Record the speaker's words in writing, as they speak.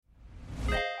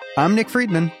I'm Nick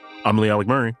Friedman. I'm Lee Alec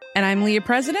Murray. And I'm Leah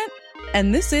President.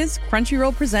 And this is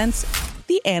Crunchyroll Presents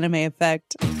The Anime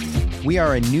Effect. We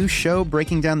are a new show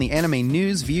breaking down the anime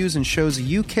news, views, and shows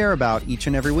you care about each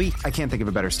and every week. I can't think of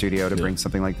a better studio to bring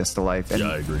something like this to life. And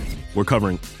I agree. We're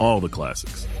covering all the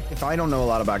classics. If I don't know a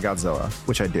lot about Godzilla,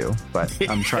 which I do, but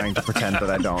I'm trying to pretend that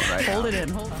I don't right now. Hold it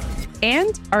in.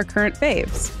 And our current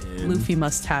faves. Luffy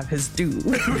must have his due.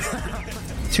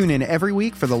 Tune in every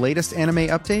week for the latest anime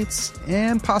updates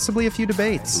and possibly a few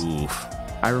debates. Oof.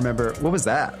 I remember, what was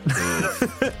that?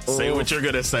 Say what you're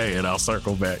going to say and I'll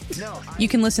circle back. You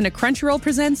can listen to Crunchyroll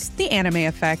Presents The Anime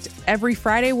Effect every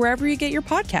Friday wherever you get your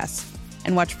podcasts.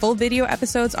 And watch full video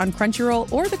episodes on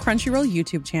Crunchyroll or the Crunchyroll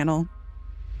YouTube channel.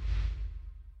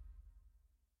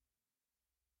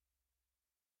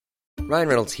 Ryan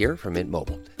Reynolds here from Mint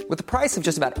Mobile. With the price of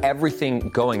just about everything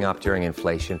going up during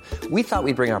inflation, we thought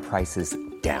we'd bring our prices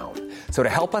down. So to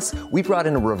help us, we brought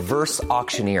in a reverse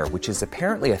auctioneer, which is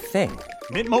apparently a thing.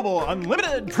 Mint Mobile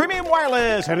Unlimited Premium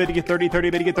Wireless. How to get 30,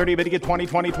 30, bit to get 30, bit to get 20,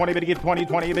 20, 20, bit to get 20,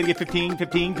 20, bit to get 15,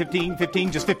 15, 15,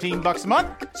 15, just $15 a month?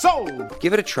 Sold!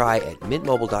 Give it a try at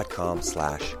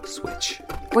mintmobile.com/switch.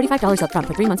 $45 up front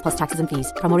for 3 months plus taxes and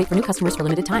fees. Promo rate for new customers for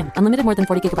limited time. Unlimited more than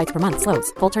 40 gigabytes per month.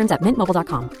 Slows full terms at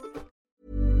mintmobile.com.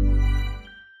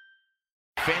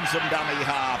 Fends them dummy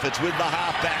half. It's with the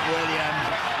halfback, Williams.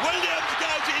 Williams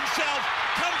goes himself,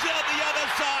 comes out the other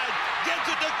side, gets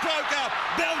it to Croker,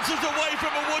 bounces away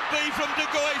from a would-be from De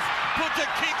Gois, puts a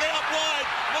kick out wide,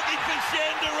 looking for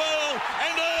Shander Earl,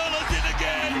 and Earl is in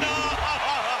again. No!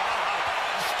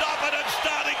 Stop it, it's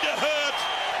starting to hurt.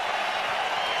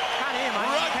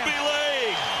 Rugby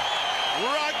league.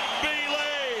 Rugby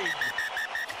league.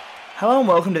 Hello and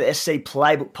welcome to the SC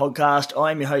Playbook podcast.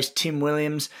 I'm your host, Tim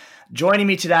Williams. Joining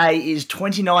me today is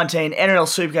 2019 NRL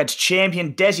Supercoach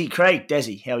champion Desi Creek.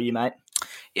 Desi, how are you, mate?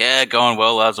 Yeah, going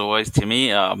well as always,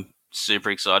 Timmy. Super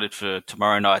excited for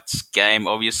tomorrow night's game,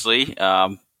 obviously.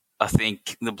 I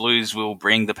think the Blues will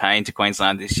bring the pain to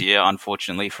Queensland this year,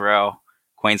 unfortunately for our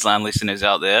Queensland listeners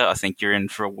out there. I think you're in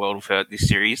for a world of hurt this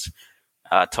series.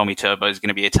 Tommy Turbo is going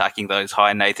to be attacking those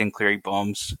high Nathan Cleary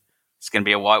bombs. It's going to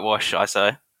be a whitewash, I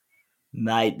say.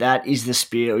 Mate, that is the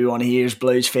spirit we want to hear as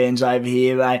Blues fans over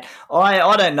here, mate.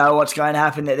 I don't know what's going to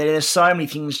happen. There's so many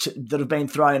things that have been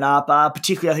thrown up.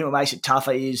 Particularly, I think what makes it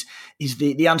tougher is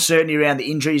the uncertainty around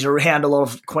the injuries around a lot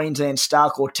of Queensland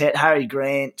star quartet, Harry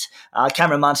Grant,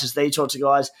 Cameron Munsters, these sorts of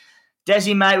guys.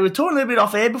 Desi, mate, we were talking a little bit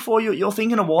off air before. You're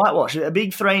thinking of whitewash, a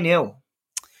big 3-0.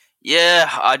 Yeah,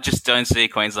 I just don't see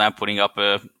Queensland putting up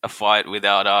a fight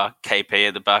without KP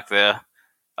at the back there.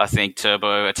 I think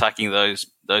Turbo attacking those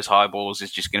high balls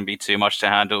is just going to be too much to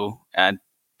handle, and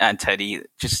Teddy,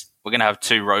 we're going to have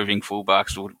two roving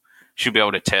fullbacks who should be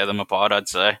able to tear them apart, I'd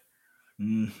say.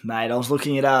 Mate, I was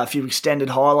looking at a few extended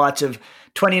highlights of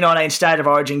 2019 State of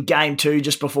Origin Game 2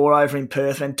 just before over in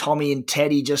Perth, and Tommy and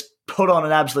Teddy just put on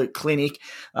an absolute clinic. It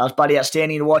was bloody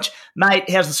outstanding to watch. Mate,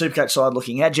 how's the Supercoach side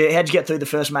looking? How'd you get through the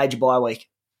first major bye week?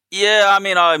 Yeah, I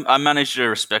mean, I managed a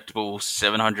respectable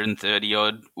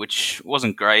 730-odd, which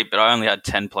wasn't great, but I only had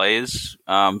 10 players.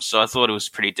 So I thought it was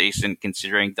pretty decent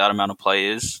considering that amount of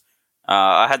players.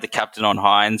 I had the captain on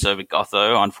Hines over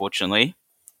Gotho, unfortunately.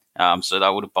 So that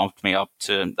would have bumped me up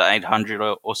to the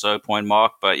 800 or so point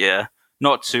mark. But yeah,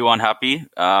 not too unhappy,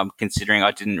 considering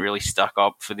I didn't really stack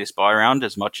up for this buy round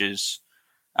as much as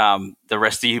the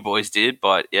rest of you boys did.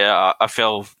 But yeah, I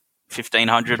fell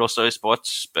 1,500 or so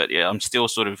spots, but yeah, I'm still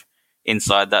sort of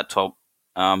inside that top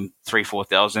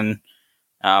 3,000-4,000,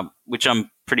 which I'm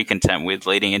pretty content with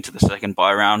leading into the second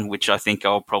buy round, which I think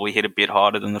I'll probably hit a bit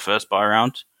harder than the first buy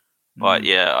round. But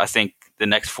yeah, I think the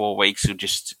next 4 weeks will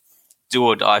just do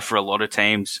or die for a lot of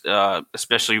teams,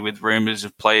 especially with rumours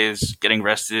of players getting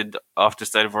rested after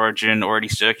State of Origin already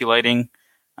circulating,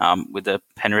 with the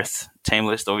Penrith team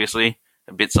list obviously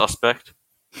a bit suspect.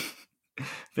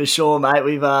 For sure, mate.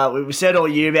 We've said all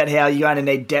year about how you're going to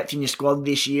need depth in your squad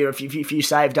this year if you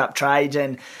saved up trades.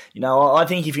 And, I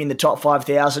think if you're in the top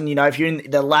 5,000, if you're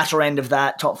in the latter end of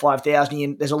that top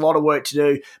 5,000, there's a lot of work to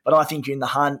do. But I think you're in the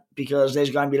hunt because there's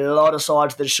going to be a lot of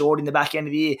sides that are short in the back end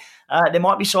of the year. There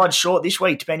might be sides short this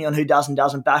week, depending on who does and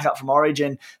doesn't back up from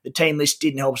Origin. The team list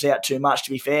didn't help us out too much,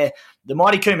 to be fair. The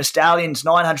mighty Kuma Stallions,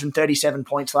 937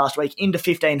 points last week, into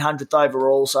 1,500th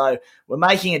overall. So we're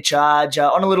making a charge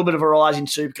on a little bit of a rise in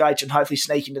Supercoach and hopefully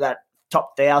sneak into that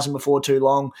top 1,000 before too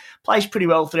long. Plays pretty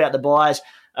well throughout the buys.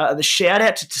 The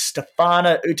shout-out to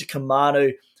Stefano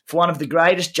Utakamanu for one of the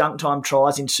greatest junk time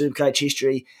tries in Supercoach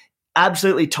history.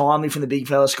 Absolutely timely from the big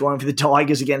fella scoring for the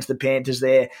Tigers against the Panthers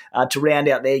there to round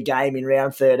out their game in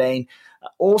round 13.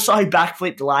 Also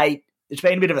backflipped late. it's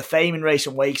been a bit of a theme in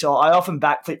recent weeks. So I often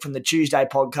backflip from the Tuesday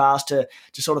podcast to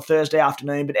sort of Thursday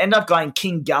afternoon, but end up going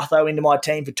King Gutho into my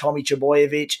team for Tommy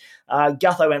Trbojevic.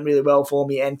 Gutho went really well for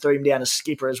me and threw him down as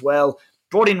skipper as well.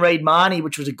 Brought in Reid Marnie,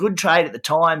 which was a good trade at the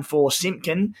time for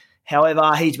Simpkin.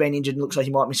 However, he's been injured and looks like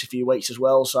he might miss a few weeks as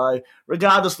well. So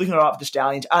regardless, looking all right for the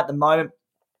Stallions at the moment.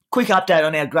 Quick update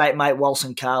on our great mate,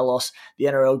 Wilson Carlos, the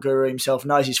NRL guru himself,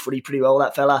 knows his footy pretty well,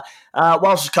 that fella.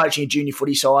 Wilson's coaching a junior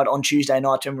footy side on Tuesday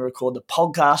night when we record the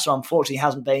podcast, so unfortunately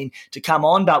hasn't been to come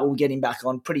on, but we'll get him back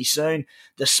on pretty soon.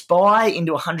 The Spy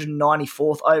into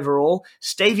 194th overall.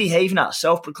 Stevie Heavner,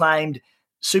 self-proclaimed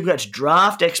Supercoach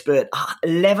draft expert,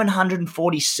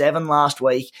 1,147 last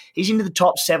week. He's into the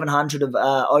top 700 of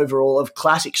overall of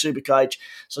classic Supercoach,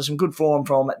 so some good form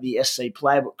from the SC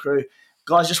Playbook crew.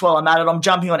 Guys, just while I'm at it, I'm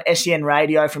jumping on SEN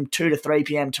Radio from 2 to 3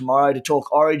 p.m. tomorrow to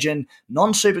talk Origin,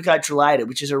 non-Supercoach related,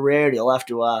 which is a rarity. I'll have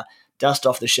to dust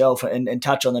off the shelf and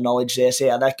touch on the knowledge there, see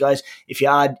how that goes. If you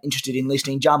are interested in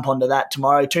listening, jump onto that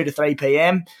tomorrow, 2 to 3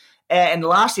 p.m. And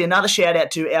lastly, another shout-out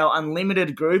to our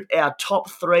Unlimited group. Our top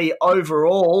 3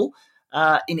 overall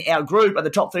in our group are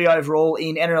the top 3 overall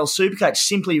in NRL Supercoach.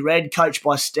 Simply Red, coached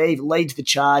by Steve, leads the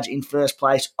charge in first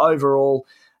place overall.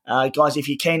 Guys, if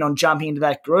you're keen on jumping into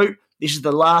that group, this is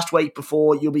the last week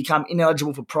before you'll become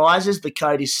ineligible for prizes. The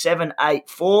code is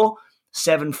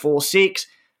 784746.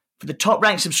 For the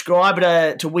top-ranked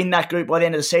subscriber to win that group by the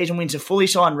end of the season, wins a fully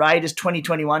signed Raiders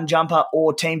 2021 jumper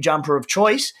or team jumper of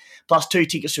choice, plus 2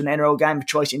 tickets to an NRL game of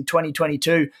choice in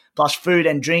 2022, plus food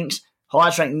and drinks.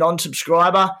 Highest-ranked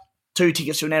non-subscriber, 2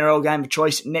 tickets to an NRL game of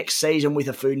choice next season with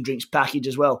a food and drinks package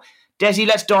as well. Desi,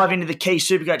 let's dive into the key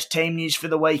Supercoach team news for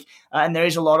the week, and there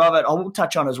is a lot of it. I will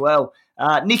touch on as well.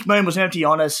 Nick Moon was meant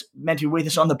to be with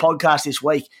us on the podcast this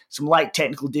week. Some late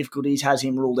technical difficulties has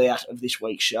him ruled out of this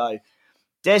week's show.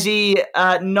 Desi,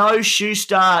 no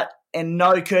Schuster and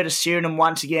no Curtis Sirenan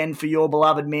once again for your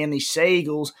beloved Manly Sea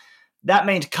Eagles. That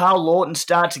means Carl Lawton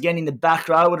starts again in the back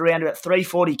row at around about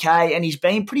 340k, and he's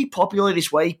been pretty popular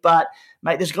this week, but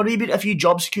mate, there's got to be a few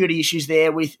job security issues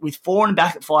there with Foran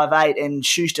back at 5'8" and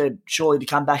Schuster surely to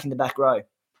come back in the back row.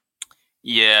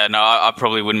 Yeah, no, I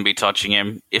probably wouldn't be touching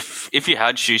him. If you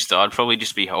had Schuster, I'd probably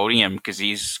just be holding him because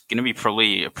he's going to be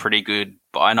probably a pretty good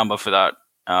buy number for that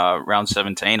round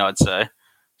 17, I'd say.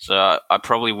 So I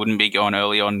probably wouldn't be going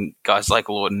early on guys like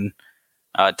Lawton.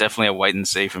 Definitely a wait and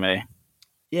see for me.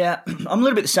 Yeah, I'm a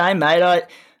little bit the same, mate. I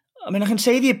mean, I can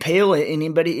see the appeal in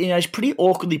him, but he's pretty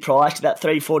awkwardly priced at that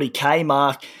 340k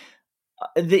mark.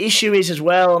 The issue is as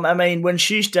well, I mean, when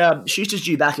Schuster's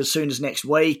due back as soon as next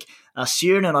week,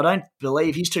 Sirenan, I don't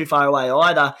believe he's too far away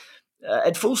either.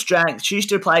 At full strength,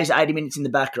 Schuster plays 80 minutes in the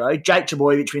back row. Jake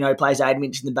Trbojevic, we know, plays 80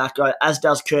 minutes in the back row, as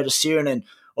does Curtis Sirenan,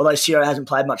 although Sirenan hasn't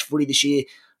played much footy this year.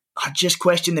 I just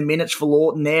question the minutes for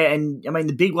Lawton there. And, I mean,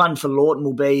 the big one for Lawton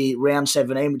will be round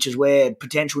 17, which is where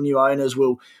potential new owners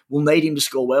will need him to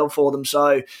score well for them.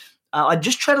 So I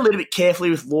just tread a little bit carefully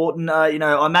with Lawton.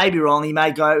 I may be wrong. He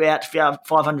may go out to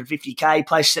 550k,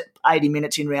 play 80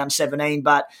 minutes in round 17,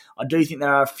 but I do think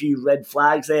there are a few red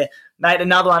flags there. Mate,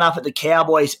 another one up at the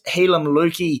Cowboys, Helam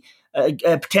Lukey,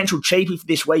 a potential cheapie for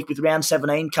this week with round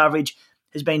 17 coverage,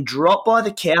 has been dropped by the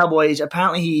Cowboys.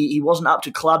 Apparently he wasn't up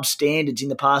to club standards in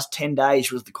the past 10 days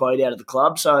was the quote out of the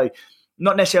club. So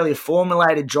not necessarily a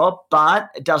formulated drop, but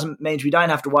it means we don't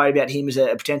have to worry about him as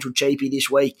a potential cheapie this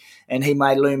week, and he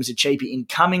may loom as a cheapie in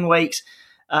coming weeks.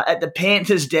 At the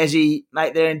Panthers, Desi,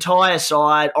 mate, their entire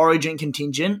side, Origin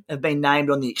contingent, have been named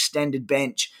on the extended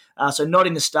bench. So not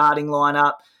in the starting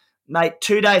lineup. Mate,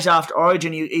 2 days after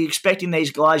Origin, you're expecting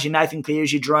these guys, your Nathan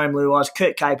Clears, your Jerome Luais,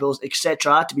 Kurt Capels,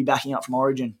 etc., to be backing up from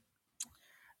Origin?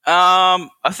 I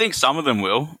think some of them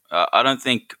will. I don't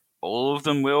think all of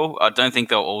them will. I don't think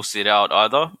they'll all sit out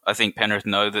either. I think Penrith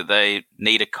know that they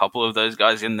need a couple of those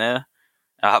guys in there.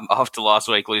 After last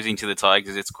week losing to the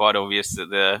Tigers, it's quite obvious that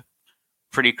they're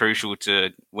pretty crucial to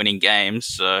winning games.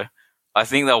 So I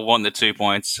think they'll want the 2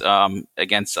 points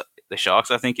against the Sharks,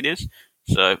 I think it is.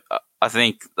 So I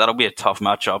think that'll be a tough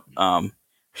matchup.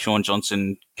 Sean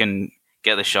Johnson can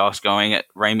get the Sharks going.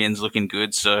 Ramian's looking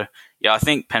good. So, yeah, I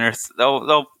think Penrith,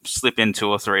 they'll slip in 2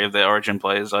 or 3 of their Origin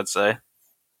players, I'd say.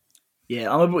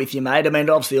 Yeah, I'm a bit with you, mate. I mean,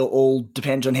 obviously it all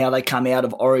depends on how they come out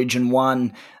of Origin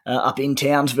 1 up in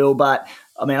Townsville, but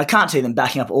I mean, I can't see them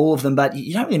backing up all of them, but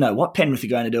you don't really know what Penrith are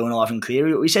going to do in Ivan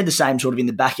Cleary. We said the same sort of in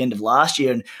the back end of last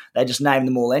year, and they just named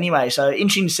them all anyway. So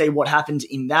interesting to see what happens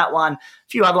in that one. A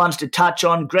few other ones to touch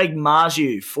on. Greg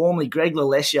Marzu, formerly Greg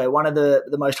Lalesio, one of the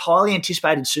most highly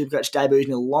anticipated Supercoach debuts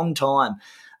in a long time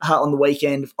on the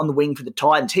weekend, on the wing for the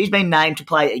Titans. He's been named to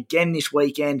play again this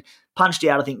weekend. punched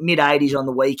out, I think, mid-80s on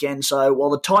the weekend. So while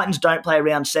the Titans don't play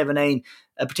round 17,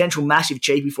 a potential massive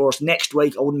cheapie for us next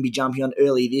week, I wouldn't be jumping on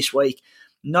early this week.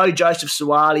 No Joseph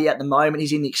Suwali at the moment.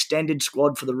 He's in the extended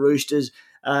squad for the Roosters.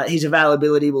 His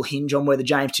availability will hinge on whether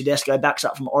James Tedesco backs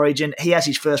up from Origin. He has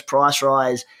his first price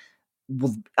rise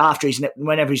after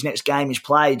whenever his next game is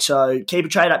played. So keep a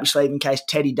trade up your sleeve in case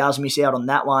Teddy does miss out on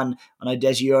that one. I know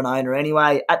Desi, you're an owner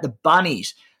anyway. At the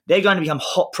Bunnies, they're going to become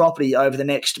hot property over the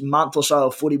next month or so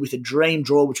of footy with a dream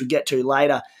draw, which we'll get to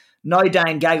later. No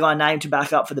Dane Gagai named to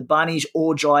back up for the Bunnies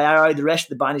or Jai Arrow. The rest of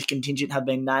the Bunnies contingent have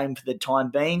been named for the time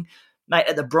being. Mate,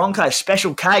 at the Broncos,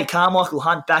 Special K, Carmichael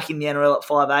Hunt back in the NRL at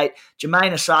 5'8".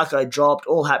 Jermaine Asako dropped,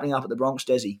 all happening up at the Bronx,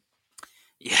 Desi.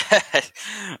 Yeah,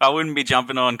 I wouldn't be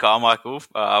jumping on Carmichael,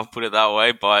 I'll put it that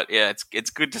way. But yeah, it's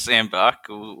good to see him back.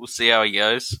 We'll see how he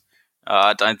goes.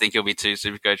 I don't think he'll be too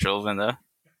Supercoach relevant there.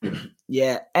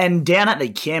 Yeah, and down at the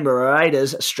Canberra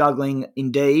Raiders, struggling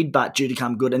indeed, but due to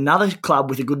come good. Another club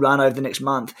with a good run over the next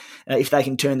month, if they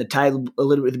can turn the table a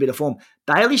little bit with a bit of form.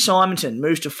 Bailey Simonton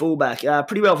moves to fullback,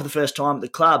 pretty well for the first time at the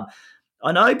club.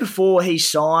 I know before he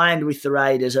signed with the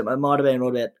Raiders, it might have been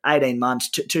about 18 months,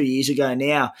 2 years ago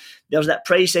now, there was that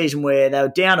pre-season where they were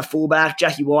down a fullback.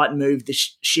 Jackie White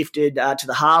shifted to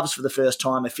the halves for the first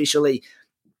time officially.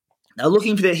 They were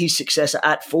looking for his successor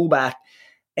at fullback,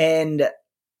 and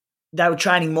they were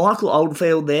training Michael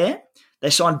Oldfield there.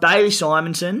 They signed Bailey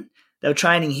Simonson. They were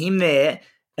training him there.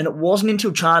 And it wasn't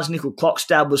until Charles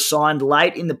Nickel-Clockstab was signed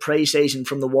late in the preseason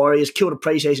from the Warriors, killed a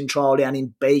preseason trial down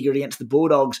in Bega against the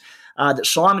Bulldogs, that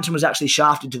Simonson was actually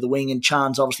shafted to the wing, and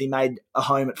Chance obviously made a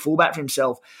home at fullback for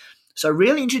himself. So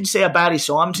really interested to see how Bailey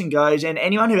Simonson goes, and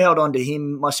anyone who held on to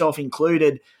him, myself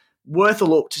included, worth a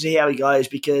look to see how he goes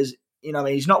because,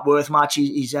 he's not worth much.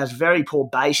 He has very poor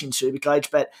base in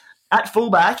Supercoach, but at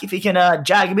fullback, if he can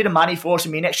jag a bit of money for us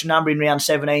and be an extra number in round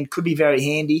 17, could be very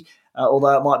handy.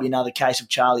 Although it might be another case of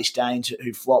Charlie Staines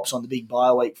who flops on the big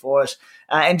bye week for us.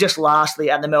 And just lastly,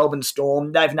 at the Melbourne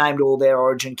Storm, they've named all their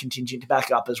Origin contingent to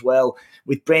back up as well,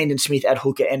 with Brandon Smith at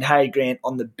hooker and Harry Grant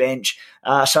on the bench.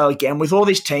 So again, with all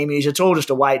this team news, it's all just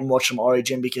a wait and watch from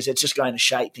Origin because it's just going to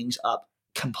shake things up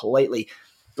completely.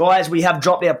 Guys, we have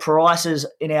dropped our prices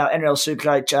in our NRL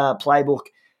Supercoach Playbook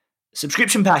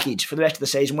subscription package for the rest of the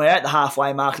season. We're at the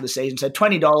halfway mark of the season, so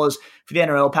 $20 for the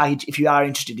NRL package if you are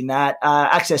interested in that.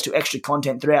 Access to extra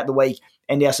content throughout the week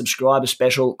and our subscriber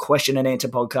special question and answer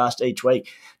podcast each week.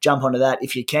 Jump onto that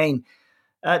if you're keen.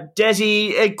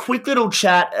 Desi, a quick little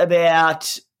chat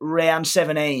about round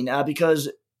 17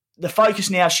 because the focus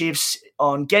now shifts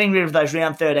on getting rid of those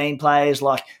round 13 players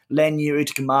like Lenu,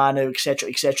 Utakamanu,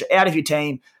 etc., out of your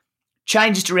team.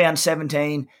 Changes to round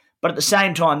 17. But at the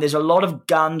same time, there's a lot of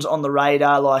guns on the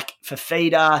radar like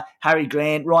Fafita, Harry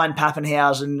Grant, Ryan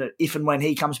Pappenhausen, if and when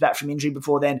he comes back from injury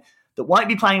before then, that won't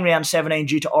be playing round 17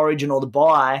 due to Origin or the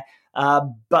bye,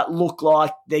 but look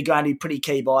like they're going to be pretty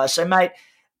key buys. So, mate,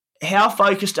 how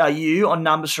focused are you on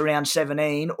numbers for round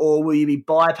 17, or will you be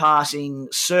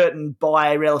bypassing certain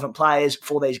buy-relevant players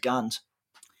for these guns?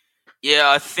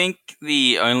 Yeah, I think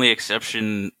the only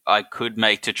exception I could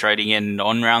make to trading in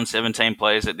non-round 17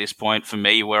 players at this point for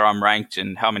me, where I'm ranked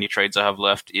and how many trades I have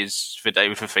left, is for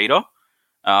David Fafita.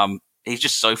 He's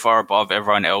just so far above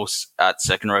everyone else at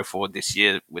second row forward this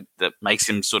year that makes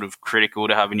him sort of critical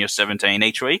to have in your 17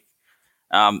 each week.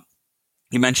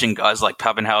 You mentioned guys like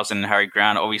Pappenhausen and Harry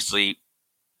Grant, obviously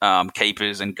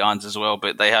keepers and guns as well,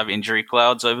 but they have injury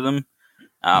clouds over them.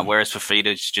 Whereas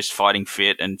Fafita's just fighting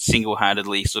fit and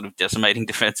single-handedly sort of decimating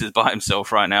defenses by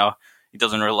himself right now. He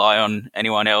doesn't rely on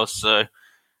anyone else. So,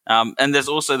 and there's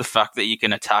also the fact that you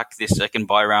can attack this second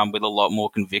bye round with a lot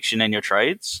more conviction in your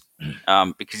trades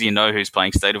because you know who's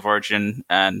playing State of Origin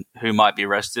and who might be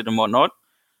rested and whatnot.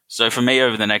 So for me,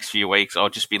 over the next few weeks, I'll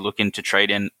just be looking to trade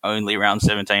in only round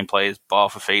 17 players, bar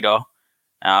Fafita,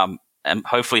 and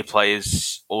hopefully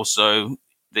players also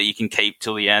that you can keep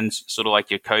till the end, sort of like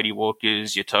your Cody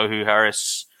Walkers, your Tohu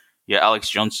Harris, your Alex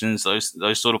Johnsons,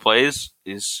 those sort of players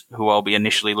is who I'll be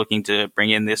initially looking to bring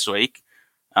in this week.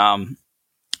 I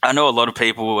know a lot of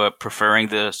people are preferring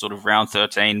the sort of round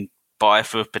 13 buy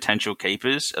for potential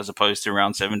keepers as opposed to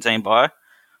round 17 buy,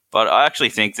 but I actually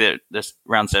think that this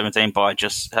round 17 buy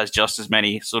just has just as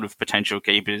many sort of potential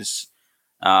keepers,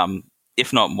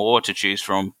 if not more, to choose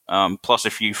from, plus a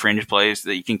few fringe players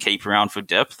that you can keep around for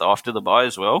depth after the bye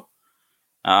as well.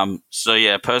 So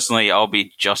yeah, personally, I'll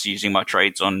be just using my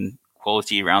trades on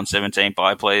quality round 17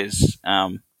 buy players.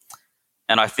 And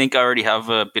I think I already have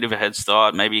a bit of a head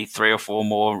start, maybe 3 or 4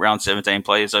 more round 17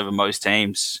 players over most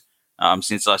teams,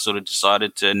 since I sort of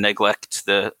decided to neglect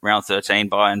the round 13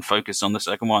 buy and focus on the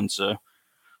second one. So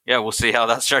yeah, we'll see how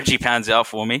that strategy pans out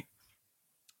for me.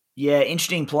 Yeah,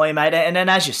 interesting point, mate. And then,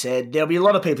 as you said, there'll be a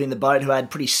lot of people in the boat who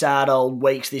had pretty sad old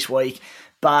weeks this week.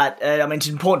 But, it's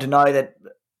important to know that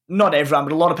not everyone,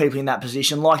 but a lot of people in that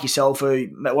position, like yourself, who,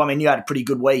 you had a pretty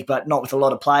good week, but not with a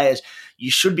lot of players.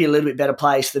 You should be a little bit better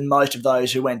placed than most of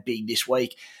those who went big this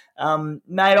week.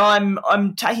 Mate,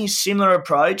 I'm taking a similar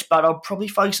approach, but I'll probably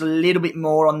focus a little bit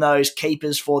more on those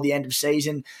keepers for the end of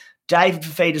season. David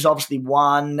Fafita's obviously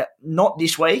one, not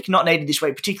this week, not needed this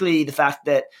week, particularly the fact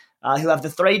that he'll have the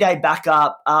 3-day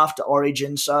backup after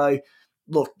Origin. So,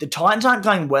 look, the Titans aren't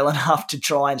going well enough to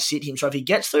try and sit him. So if he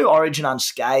gets through Origin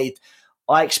unscathed,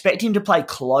 I expect him to play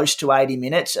close to 80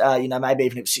 minutes, maybe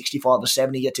even if 65 or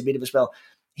 70 gets a bit of a spell.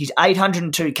 He's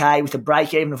 802K with a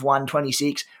break-even of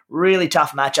 126. Really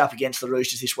tough matchup against the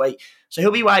Roosters this week. So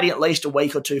he'll be waiting at least a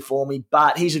week or two for me,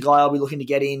 but he's a guy I'll be looking to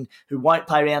get in who won't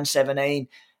play round 17.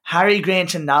 Harry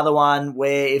Grant's another one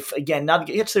where if, again,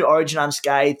 gets through Origin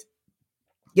unscathed,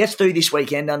 gets through this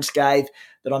weekend unscathed,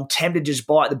 that I'm tempted to just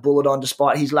bite the bullet on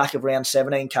despite his lack of round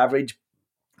 17 coverage.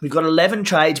 We've got 11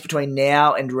 trades between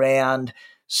now and round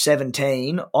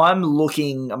 17. I'm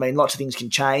looking, lots of things can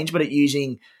change, but at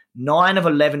using 9 of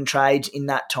 11 trades in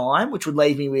that time, which would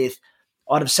leave me with,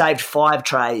 I'd have saved 5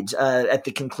 trades at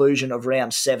the conclusion of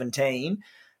round 17.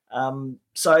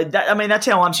 That's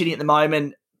how I'm sitting at the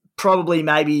moment. Probably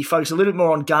maybe focus a little bit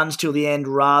more on guns till the end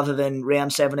rather than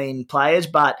round 17 players,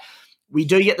 but we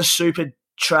do get the super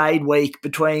trade week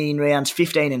between rounds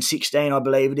 15 and 16, I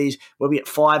believe it is, where we get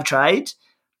 5 trades.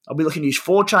 I'll be looking to use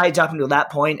 4 trades up until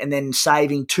that point and then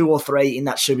saving 2 or 3 in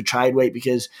that super trade week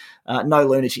because no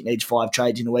lunatic needs 5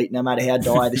 trades in a week, no matter how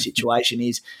dire the situation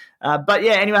is. But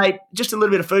yeah, anyway, just a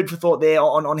little bit of food for thought there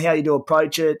on how you do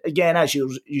approach it. Again, as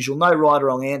usual, no right or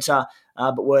wrong answer,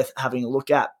 but worth having a look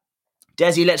at.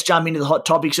 Desi, let's jump into the hot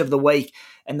topics of the week.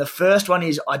 And the first one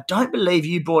is, I don't believe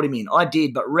you brought him in. I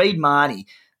did, but Reid Marnie,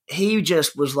 he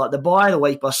just was like the buy of the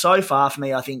week by so far for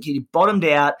me. I think he bottomed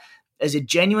out as a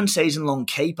genuine season-long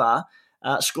keeper,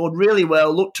 scored really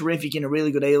well, looked terrific in a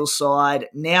really good Eels side,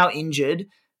 now injured.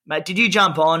 Mate, did you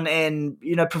jump on and,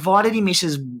 provided he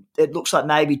misses, it looks like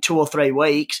maybe 2 or 3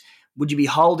 weeks, would you be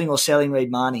holding or selling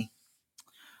Reid Marnie?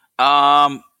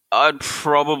 I'd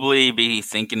probably be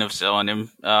thinking of selling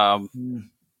him.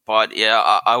 But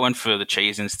yeah, I went for the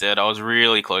cheese instead. I was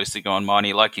really close to going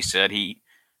Marnie. Like you said, he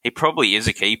probably is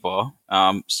a keeper.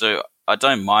 So I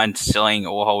don't mind selling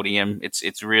or holding him.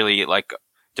 It's really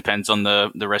depends on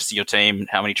the rest of your team,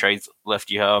 how many trades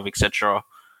left you have, etc.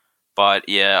 But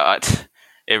yeah,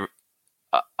 it's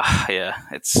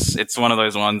one of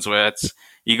those ones where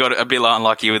you got a bit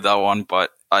unlucky with that one.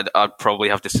 But I'd probably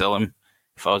have to sell him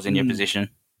if I was in your position.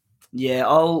 Yeah,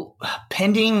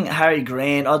 pending Harry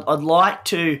Grant, I'd like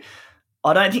to.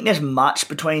 I don't think there's much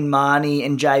between Marnie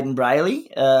and Jaden Brayley,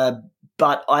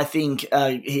 but I think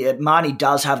Marnie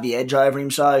does have the edge over him.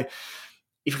 So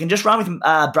if we can just run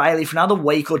with Brayley for another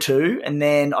week or two, and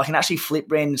then I can actually flip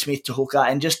Brandon Smith to hooker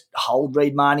and just hold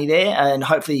Reid Marnie there, and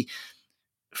hopefully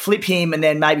flip him and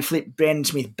then maybe flip Brandon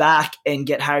Smith back and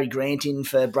get Harry Grant in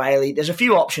for Brayley. There's a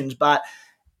few options, but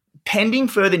pending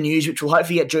further news, which we'll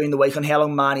hopefully get during the week on how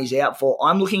long Marnie's out for,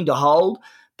 I'm looking to hold.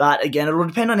 But again, it will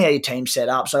depend on how your team's set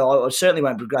up. So I certainly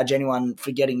won't begrudge anyone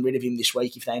for getting rid of him this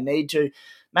week if they need to.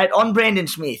 Mate, on Brandon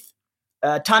Smith,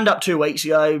 turned up 2 weeks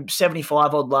ago,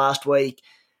 75 odd last week.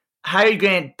 Harry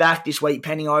Grant back this week,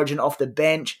 pending Origin off the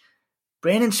bench.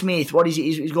 Brandon Smith, what is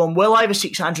he? He's gone well over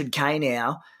 600K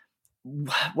now.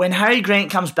 When Harry Grant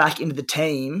comes back into the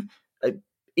team,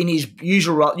 in his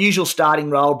usual starting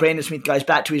role, Brandon Smith goes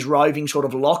back to his roving sort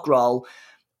of lock role.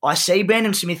 I see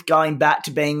Brandon Smith going back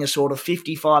to being a sort of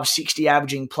 55, 60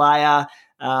 averaging player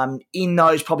in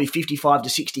those probably 55 to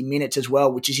 60 minutes as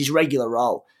well, which is his regular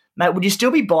role. Mate, would you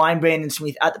still be buying Brandon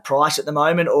Smith at the price at the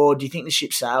moment, or do you think the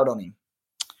ship sailed on him?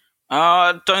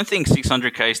 I don't think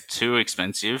 600K is too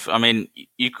expensive. I mean,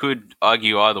 you could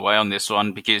argue either way on this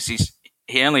one because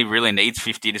he only really needs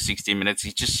 50 to 60 minutes.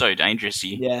 He's just so dangerous.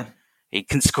 He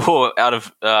can score out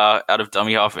of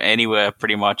dummy half anywhere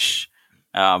pretty much.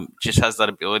 Just has that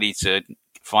ability to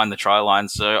find the try line.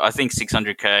 So I think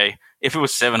 600K, if it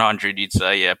was 700, you'd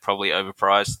say, yeah, probably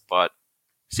overpriced. But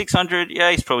 600,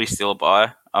 yeah, he's probably still a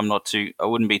buy. I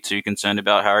wouldn't be too concerned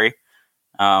about Harry.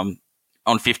 On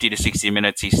 50 to 60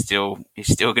 minutes, he's still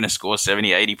going to score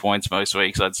 70, 80 points most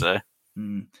weeks, I'd say.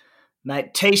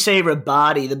 Mate, TC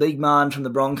Rabadi, the big man from the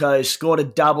Broncos, scored a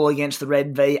double against the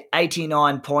Red V,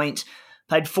 89 points.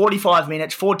 Played 45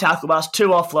 minutes, 4 tackle busts, 2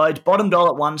 offloads, bottom doll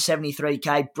at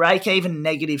 173K, break even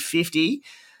negative 50.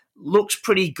 Looks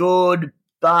pretty good,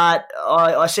 but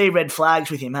I see red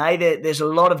flags with him. Hey, there's a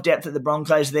lot of depth at the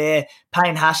Broncos there.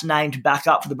 Payne Haas named back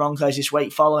up for the Broncos this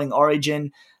week following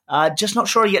Origin. Just not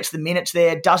sure he gets the minutes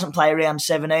there. Doesn't play around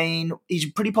 17. He's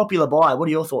a pretty popular buy. What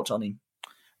are your thoughts on him?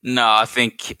 No, I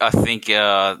think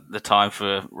the time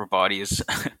for Rabadi is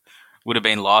would have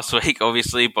been last week,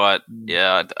 obviously, but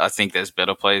yeah, I think there's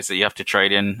better players that you have to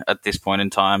trade in at this point in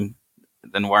time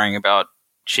than worrying about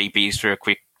cheapies for a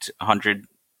quick 100,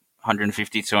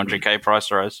 150, 200k price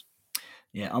rise.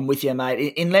 Yeah, I'm with you,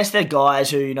 mate. Unless they're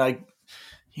guys who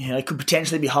could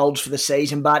potentially be holds for the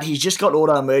season, but he's just got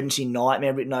auto emergency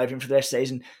nightmare written over him for the rest of the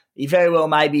season. He very well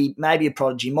may be a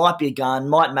prodigy, might be a gun,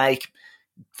 might make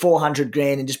 400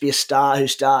 grand and just be a star who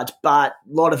starts, but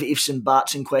a lot of ifs and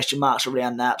buts and question marks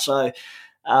around that. So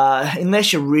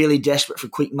unless you're really desperate for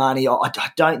quick money, I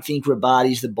don't think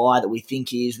Rabadi's the buy that we think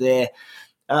he is there.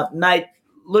 Mate,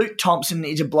 Luke Thompson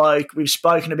is a bloke we've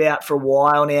spoken about for a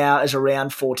while now as a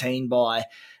round 14 buy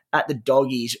at the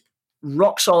Doggies.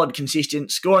 Rock solid,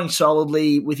 consistent, scoring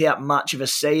solidly without much of a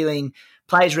ceiling,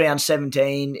 plays round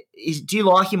 17. Do you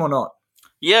like him or not?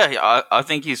 Yeah, I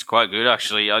think he's quite good,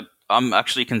 actually. I'm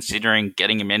actually considering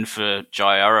getting him in for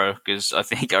Jai Arrow because I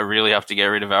think I really have to get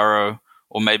rid of Arrow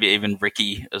or maybe even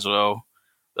Ricky as well.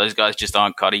 Those guys just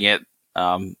aren't cutting it.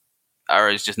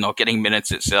 Arrow's just not getting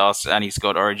minutes at South, and he's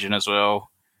got Origin as well.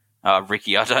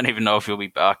 Ricky, I don't even know if he'll be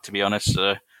back, to be honest.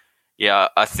 So, yeah,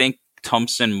 I think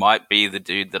Thompson might be the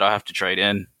dude that I have to trade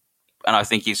in, and I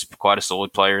think he's quite a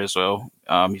solid player as well.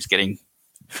 He's getting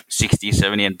 60,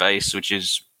 70 in base, which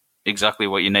is exactly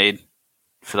what you need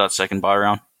for that second buy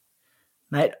round.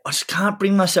 Mate, I just can't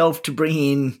bring myself to bring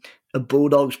in a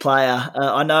Bulldogs player.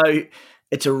 I know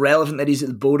it's irrelevant that he's at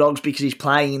the Bulldogs because he's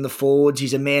playing in the forwards.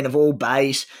 He's a man of all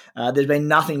base. There's been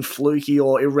nothing fluky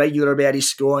or irregular about his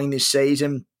scoring this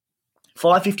season.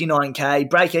 559k,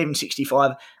 break even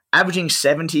 65, averaging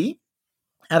 70,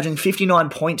 averaging 59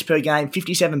 points per game,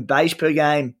 57 base per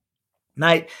game.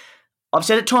 Mate, I've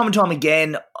said it time and time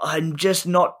again, I just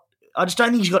don't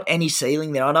think he's got any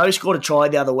ceiling there. I know he scored a try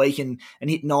the other week and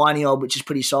hit 90-odd, which is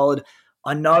pretty solid.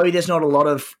 I know there's not a lot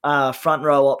of front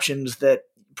row options that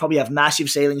probably have massive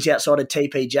ceilings outside of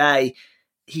TPJ.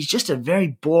 He's just a very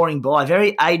boring buy,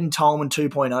 very Aiden Tolman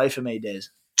 2.0 for me, Des.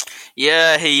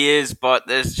 Yeah, he is, but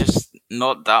there's just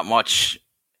not that much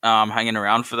hanging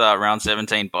around for that round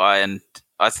 17 buy, and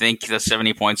I think the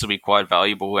 70 points will be quite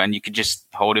valuable, and you could just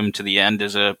hold him to the end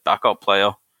as a backup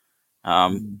player.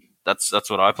 That's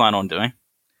what I plan on doing.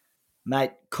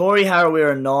 Mate, Corey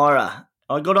Harawira-Naera.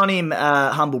 I got on him,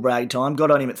 humble brag time,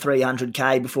 got on him at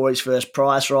 300k before his first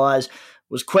price rise.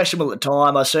 Was questionable at the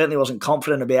time. I certainly wasn't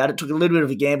confident about it. Took a little bit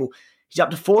of a gamble. He's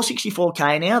up to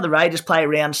 464k now. The Raiders play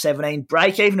around 17,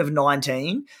 break even of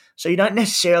 19. So you don't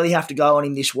necessarily have to go on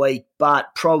him this week,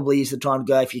 but probably is the time to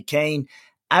go if you're keen.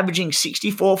 Averaging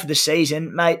 64 for the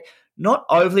season. Mate, not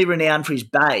overly renowned for his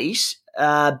base,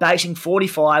 basing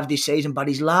 45 this season, but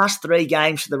his last 3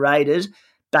 games for the Raiders,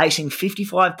 basing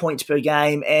 55 points per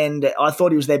game, and I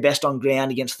thought he was their best on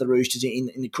ground against the Roosters in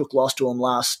the Crook loss to him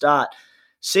last start.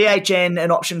 CHN an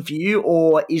option for you,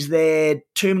 or is there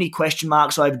too many question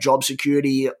marks over job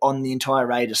security on the entire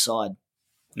Raiders side?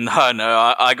 No,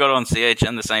 I got on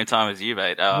CHN the same time as you,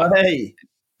 mate. Hey.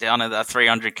 Down at that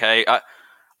 300k.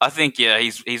 I think, yeah,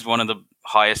 he's one of the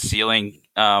highest ceiling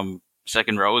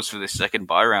second rowers for this second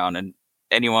buy round, and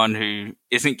anyone who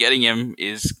isn't getting him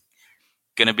is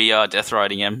going to be death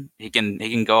riding him. He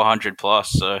can go 100 plus,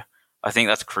 so I think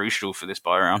that's crucial for this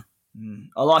buy round.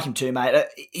 I like him too, mate.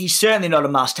 He's certainly not a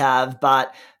must-have,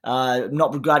 but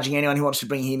not begrudging anyone who wants to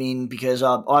bring him in because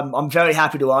I'm very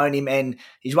happy to own him, and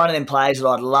he's one of them players that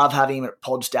I'd love having him at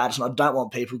pod status, and I don't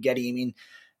want people getting him in.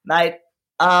 Mate,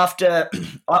 after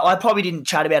I probably didn't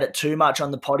chat about it too much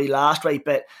on the potty last week,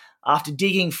 but after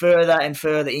digging further and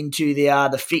further into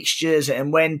the fixtures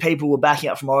and when people were backing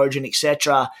up from Origin,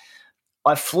 etc.,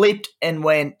 I flipped and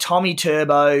went Tommy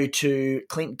Turbo to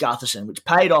Clint Gutherson, which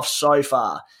paid off so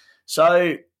far.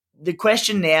 So the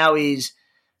question now is,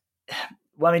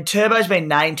 well, I mean, Turbo's been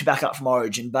named to back up from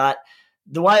Origin, but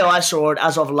the way I saw it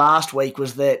as of last week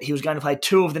was that he was going to play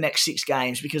 2 of the next 6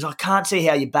 games because I can't see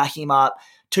how you back him up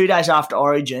 2 days after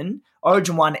Origin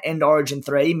 1 and Origin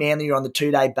 3, Manly you're on the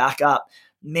 2-day backup.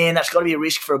 Man, that's got to be a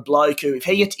risk for a bloke who, if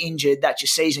he gets injured, that's your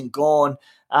season gone.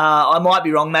 I might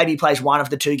be wrong. Maybe he plays 1 of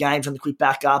the 2 games on the quick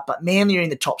backup, but Manly are in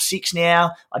the top 6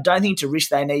 now. I don't think it's a risk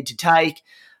they need to take.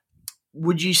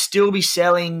 Would you still be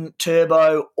selling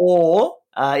Turbo or,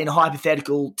 in a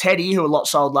hypothetical, Teddy, who a lot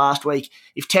sold last week?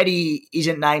 If Teddy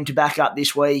isn't named to back up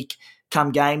this week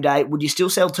come game day, would you still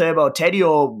sell Turbo or Teddy,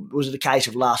 or was it a case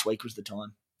of last week was the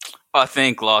time? I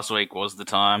think last week was the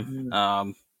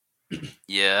time.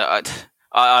 Yeah,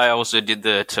 I also did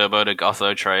the Turbo to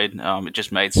Gutho trade. It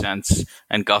just made sense,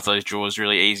 and Gutho's draw was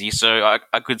really easy. So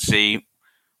I could see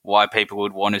why people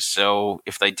would want to sell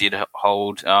if they did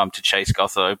hold to chase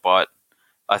Gutho, but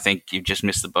I think you've just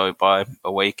missed the boat by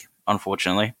a week,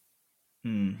 unfortunately.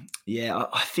 Yeah,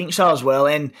 I think so as well.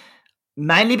 And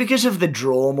mainly because of the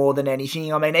draw more than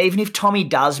anything. I mean, even if Tommy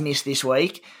does miss this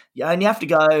week, you only have to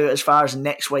go as far as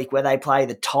next week where they play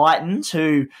the Titans,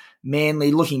 who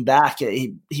Manly, looking back,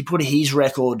 he put his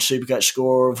record Supercoach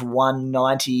score of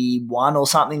 191 or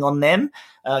something on them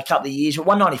a couple of years,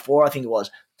 194 I think it was.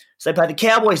 So they play the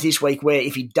Cowboys this week where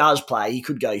if he does play, he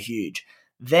could go huge.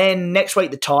 Then next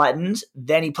week, the Titans.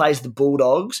 Then he plays the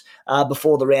Bulldogs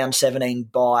before the round 17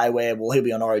 bye where, well, he'll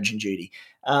be on Origin duty.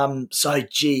 So,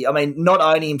 gee, I mean, not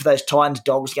owning him for those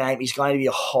Titans-Dogs game is going to be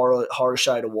a horror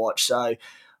show to watch. So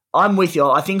I'm with you.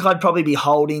 I think I'd probably be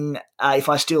holding if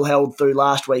I still held through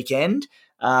last weekend.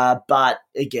 But,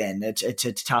 again, it's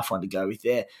a tough one to go with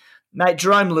there. Mate,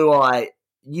 Jerome Luai,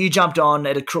 you jumped on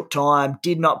at a crook time,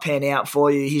 did not pan out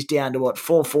for you. He's down to,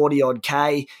 440-odd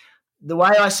K. The way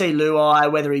I see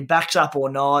Luai, whether he backs up or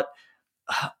not,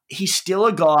 he's still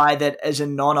a guy that as a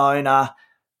non-owner,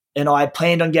 and I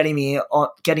planned on getting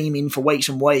him in for weeks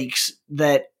and weeks,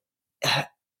 that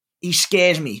he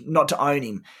scares me not to own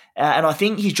him. And I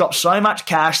think he's dropped so much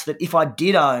cash that if I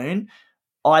did own,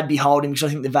 I'd be holding because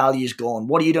I think the value is gone.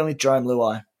 What are you doing with Jerome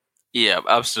Luai? Yeah,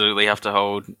 absolutely have to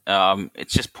hold.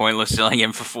 It's just pointless selling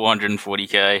him for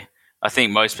 440k. I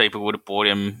think most people would have bought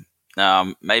him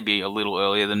maybe a little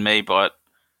earlier than me, but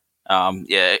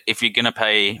if you're going to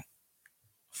pay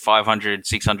 500,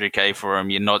 600k for him,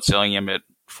 you're not selling him at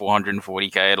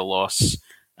 440k at a loss,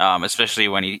 especially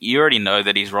when you already know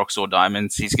that he's rocks or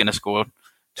diamonds. He's going to score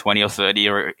 20 or 30,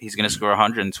 or he's going to score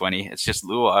 120. It's just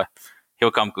Luai.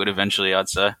 He'll come good eventually, I'd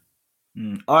say.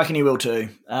 I reckon he will too.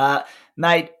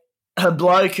 Mate, a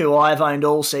bloke who I've owned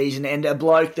all season and a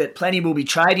bloke that plenty will be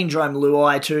trading Jerome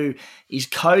Luai to is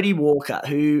Cody Walker,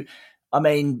 who, I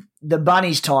mean, the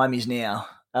Bunnies' time is now.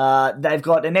 They've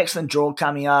got an excellent draw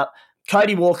coming up.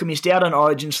 Cody Walker missed out on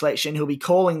Origin selection. He'll be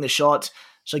calling the shots.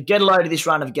 So get a load of this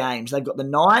run of games. They've got the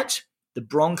Knights, the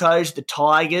Broncos, the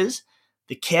Tigers,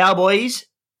 the Cowboys,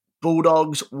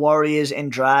 Bulldogs, Warriors,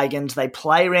 and Dragons. They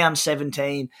play round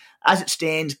 17. As it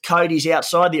stands, Cody's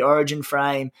outside the Origin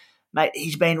frame. Mate,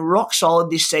 he's been rock solid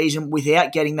this season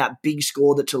without getting that big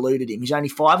score that's eluded him. He's only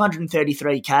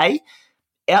 533k.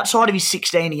 Outside of his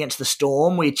 16 against the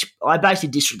Storm, which I basically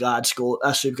disregard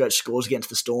Supercoach scores against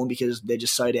the Storm because they're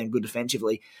just so damn good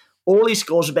defensively, all his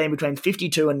scores have been between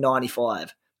 52 and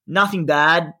 95. Nothing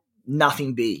bad,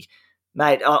 nothing big.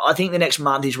 Mate, I think the next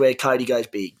month is where Cody goes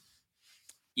big.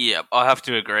 Yeah, I have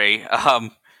to agree.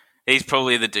 He's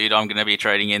probably the dude I'm going to be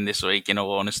trading in this week, in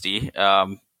all honesty.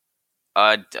 I've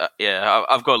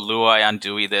got Luai and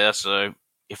Dewey there, so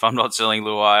if I'm not selling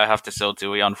Luai, I have to sell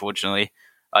Dewey, unfortunately.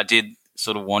 I did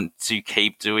sort of want to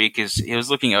keep Dewey because he was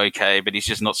looking okay, but he's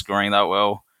just not scoring that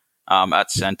well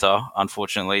at centre,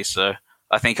 unfortunately. So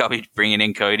I think I'll be bringing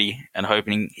in Cody and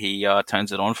hoping he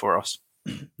turns it on for us.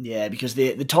 Yeah, because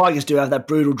the Tigers do have that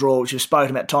brutal draw, which we've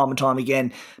spoken about time and time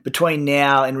again, between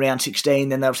now and round 16.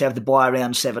 Then they obviously have the bye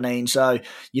around 17. So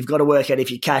you've got to work out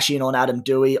if you cash in on Adam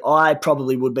Dewey. I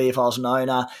probably would be if I was an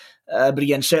owner. But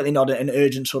again, certainly not an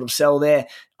urgent sort of sell there.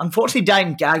 Unfortunately,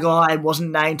 Dayton Gagai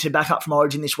wasn't named to back up from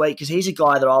Origin this week because he's a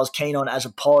guy that I was keen on as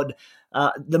a pod.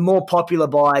 The more popular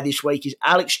buy this week is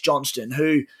Alex Johnston,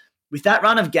 who, with that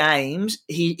run of games,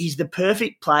 he's the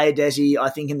perfect player, Desi, I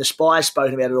think, and the Spy's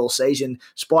spoken about it all season.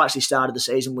 Spy actually started the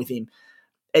season with him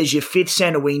as your fifth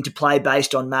centre wing to play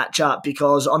based on matchup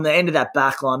because on the end of that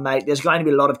back line, mate, there's going to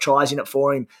be a lot of tries in it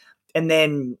for him. And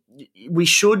then we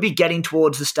should be getting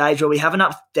towards the stage where we have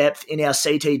enough depth in our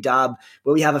CT dub,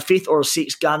 where we have a fifth or a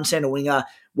sixth gun centre winger,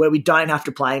 where we don't have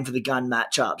to play him for the gun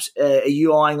matchups. Are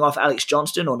you eyeing off Alex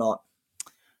Johnston or not?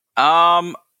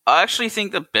 I actually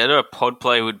think the better pod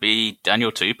play would be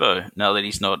Daniel Tupou, now that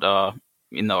he's not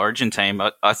in the Origin team.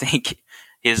 I think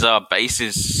his base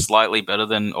is slightly better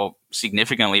than, or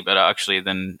significantly better actually,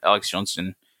 than Alex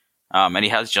Johnston. And he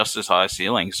has just as high a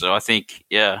ceiling. So I think,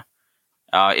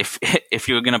 if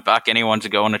you were going to back anyone to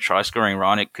go on a try-scoring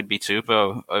run, it could be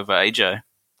Tupou over AJ.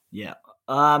 Yeah.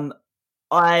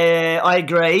 I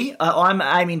agree. I'm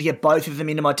aiming to get both of them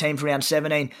into my team for round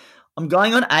 17. I'm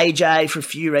going on AJ for a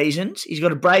few reasons. He's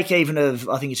got a break-even of,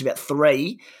 I think it's about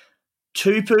 3.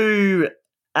 Tupou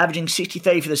averaging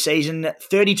 63 for the season,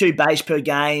 32 base per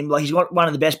game. Like, he's got one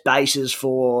of the best bases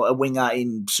for a winger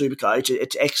in Supercoach.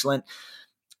 It's excellent.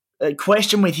 A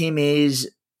question with him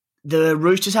is the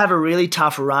Roosters have a really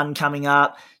tough run coming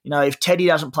up. You know, if Teddy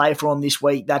doesn't play for them this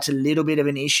week, that's a little bit of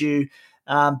an issue.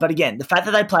 But again, the fact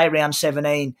that they play around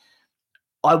 17,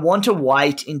 I want to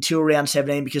wait until round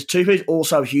 17 because Tupu's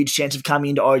also a huge chance of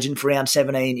coming into Origin for round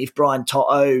 17 if Brian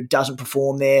To'o doesn't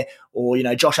perform there or,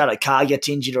 Josh Adokar gets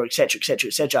injured or et cetera, et cetera,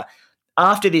 et cetera.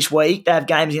 After this week, they have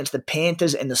games against the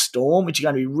Panthers and the Storm, which are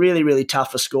going to be really, really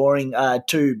tough for scoring,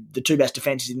 the two best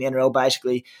defences in the NRL,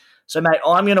 basically. So, mate,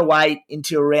 I'm going to wait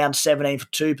until round 17 for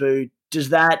Tupu. Does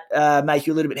that make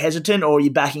you a little bit hesitant, or are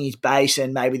you backing his base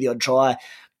and maybe the odd try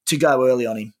to go early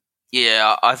on him?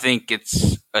 Yeah, I think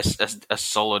it's a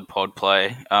solid pod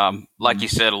play. Like you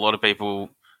said, a lot of people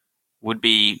would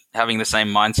be having the same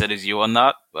mindset as you on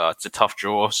that. It's a tough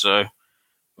draw, so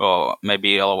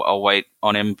maybe I'll wait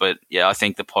on him. But yeah, I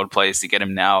think the pod play is to get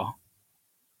him now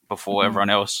before everyone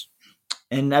else.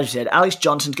 And as you said, Alex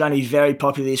Johnson's going to be very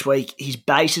popular this week. His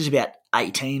base is about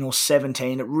 18 or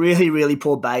 17. Really, really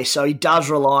poor base. So he does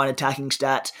rely on attacking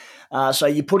stats. So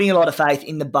you're putting a lot of faith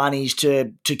in the Bunnies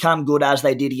to come good as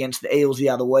they did against the Eels the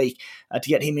other week to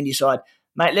get him in your side.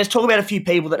 Mate, let's talk about a few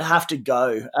people that have to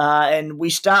go. And we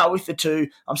start with the two.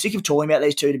 I'm sick of talking about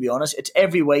these two, to be honest. It's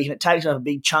every week, and it takes up a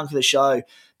big chunk of the show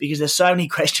because there's so many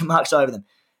question marks over them.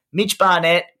 Mitch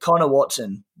Barnett, Connor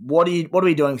Watson. What are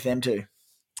we doing with them two?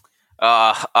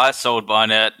 I sold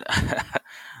Barnett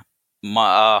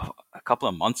a couple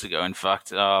of months ago, in fact.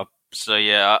 So,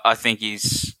 yeah, I think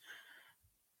he's...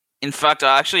 In fact,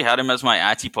 I actually had him as my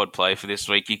antipod play for this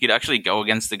week. You could actually go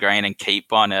against the grain and keep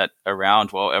Barnett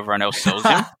around while everyone else sells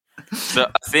him. So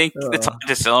I think the time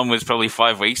to sell him was probably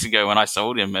 5 weeks ago when I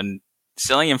sold him, and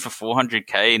selling him for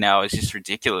 $400K now is just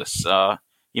ridiculous.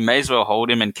 You may as well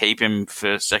hold him and keep him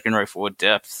for second row forward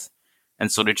depth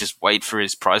and sort of just wait for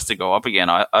his price to go up again.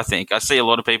 I think I see a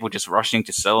lot of people just rushing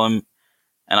to sell him,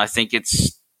 and I think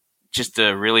it's just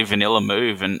a really vanilla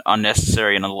move and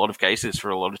unnecessary in a lot of cases for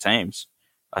a lot of teams.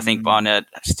 I think Barnett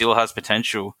still has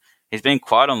potential. He's been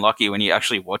quite unlucky when you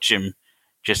actually watch him.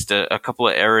 Just a couple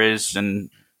of errors and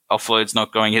offloads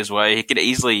not going his way. He could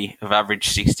easily have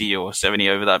averaged 60 or 70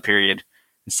 over that period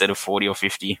instead of 40 or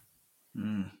 50.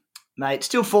 Mate,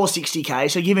 still 460K,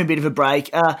 so give him a bit of a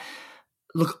break.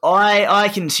 Look, I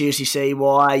can seriously see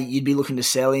why you'd be looking to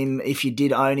sell him if you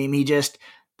did own him.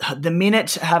 The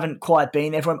minutes haven't quite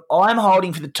been there for him. I'm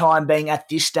holding for the time being at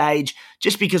this stage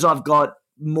just because I've got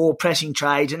more pressing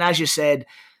trades. And as you said,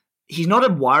 he's not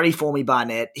a worry for me,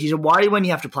 Barnett. He's a worry when you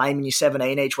have to play him in your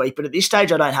 17 each week. But at this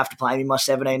stage, I don't have to play him in my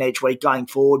 17 each week going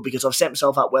forward because I've set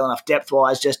myself up well enough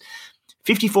depth-wise. Just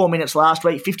 54 minutes last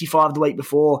week, 55 the week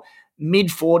before,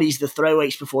 mid-40s the 3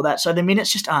 weeks before that. So the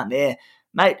minutes just aren't there.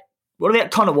 Mate, what about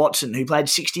Connor Watson, who played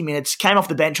 60 minutes, came off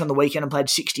the bench on the weekend and played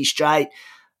 60 straight?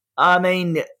 I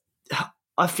mean,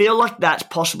 I feel like that's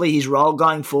possibly his role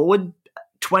going forward.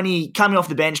 20 coming off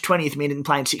the bench, 20th minute and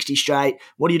playing 60 straight.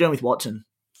 What are you doing with Watson?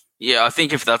 Yeah, I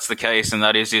think if that's the case and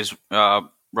that is his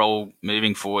role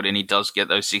moving forward and he does get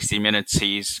those 60 minutes,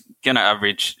 he's going to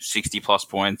average 60-plus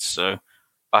points. So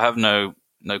I have no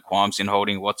qualms in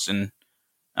holding Watson.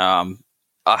 I've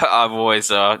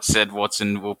always said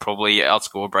Watson will probably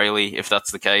outscore Brayley if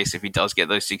that's the case, if he does get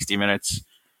those 60 minutes.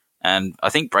 And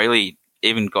I think Brayley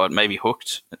even got maybe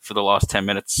hooked for the last 10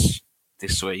 minutes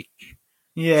this week.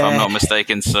 Yeah. If I'm not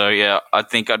mistaken. So, yeah, I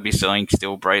think I'd be selling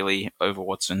still Brayley over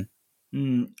Watson.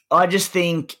 I just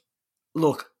think,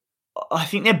 look, I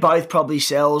think they're both probably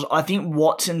sells. I think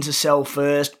Watson's a sell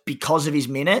first because of his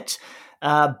minutes.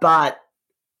 But,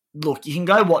 look, you can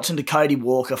go Watson to Cody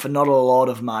Walker for not a lot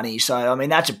of money. So, I mean,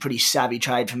 that's a pretty savvy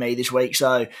trade for me this week.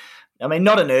 So, I mean,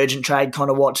 not an urgent trade,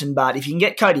 Connor Watson, but if you can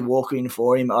get Cody Walker in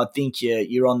for him, I think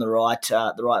you're on the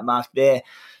right mark there.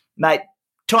 Mate,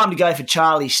 time to go for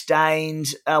Charlie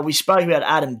Staines. We spoke about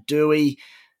Adam Dewey.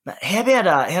 How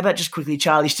about just quickly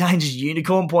Charlie Staines'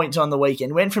 unicorn points on the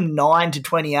weekend? Went from 9 to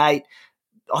 28.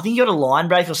 I think you got a line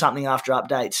break or something after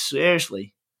updates.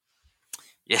 Seriously.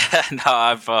 Yeah, no,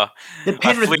 I've... the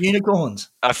Penrith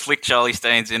Unicorns. I flicked Charlie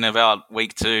Staines in about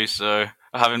week 2, so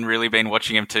I haven't really been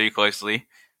watching him too closely.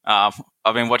 I've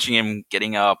been watching him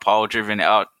getting pile driven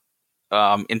out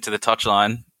into the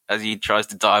touchline as he tries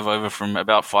to dive over from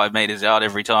about 5 meters out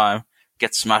every time,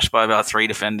 gets smashed by about 3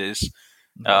 defenders.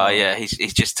 Yeah,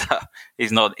 he's just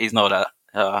he's not there yet.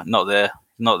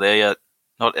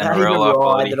 Not NRL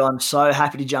quality. That I'm so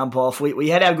happy to jump off. We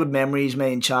had our good memories,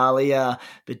 me and Charlie,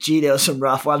 but gee, there were some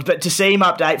rough ones. But to see him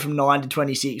update from 9 to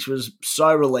 26 was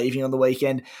so relieving on the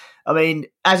weekend. I mean,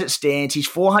 as it stands, he's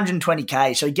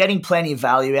 420K, so getting plenty of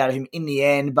value out of him in the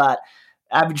end, but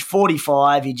average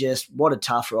 45, what a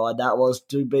tough ride that was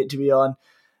to be on.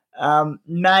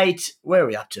 Nate, where are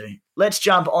we up to? Let's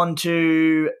jump on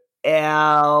to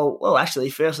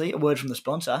firstly, a word from the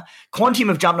sponsor. Quantium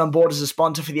have jumped on board as a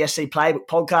sponsor for the SC Playbook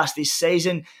podcast this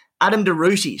season. Adam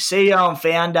DeRusi, CEO and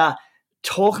founder,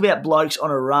 talk about blokes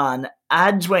on a run.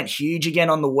 Ads went huge again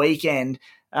on the weekend.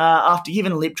 After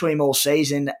giving lip to him all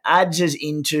season, Ads is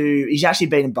he's actually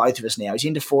beaten both of us now. He's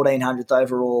into 1400th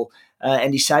overall,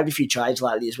 and he's saved a few trades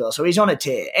lately as well. So he's on a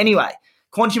tear. Anyway,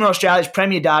 Quantium are Australia's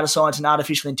premier data science and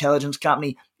artificial intelligence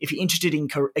company. If you're interested in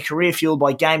a career fueled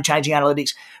by game-changing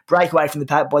analytics, break away from the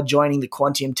pack by joining the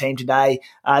Quantium team today.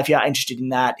 If you are interested in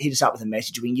that, hit us up with a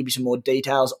message. We can give you some more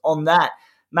details on that.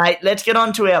 Mate, let's get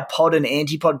on to our pod and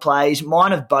antipod plays.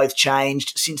 Mine have both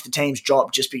changed since the teams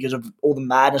dropped just because of all the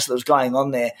madness that was going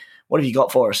on there. What have you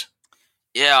got for us?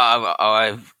 Yeah,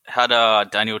 I've had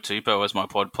Daniel Tupou as my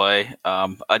pod play.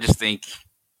 I just think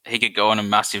he could go on a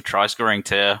massive try-scoring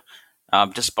tear.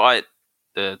 Despite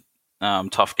the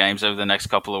tough games over the next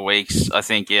couple of weeks, I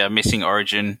think, missing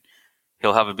Origin,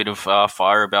 he'll have a bit of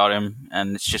fire about him.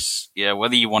 And it's just,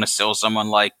 whether you want to sell someone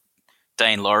like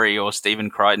Dane Laurie or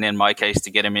Stephen Crichton, in my case,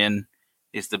 to get him in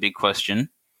is the big question.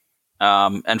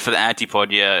 And for the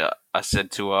antipod, I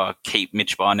said to keep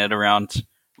Mitch Barnett around,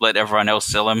 let everyone else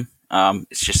sell him.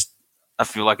 It's just, I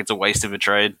feel like it's a waste of a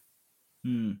trade.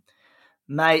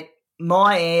 Mate,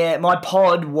 my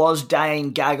pod was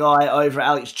Dane Gagai over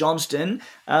Alex Johnston.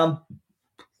 I'm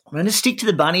going to stick to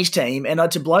the Bunnies team, and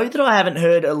it's a bloke that I haven't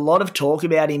heard a lot of talk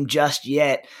about him just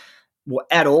yet. Well,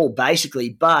 at all, basically,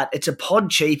 but it's a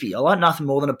pod cheapie. I like nothing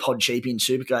more than a pod cheapie in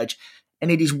Supercoach, and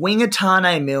it is winger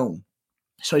Tane Milne.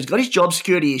 So he's got his job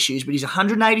security issues, but he's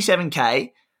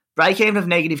 187k, break-even of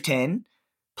 -10,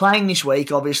 playing this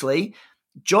week, obviously.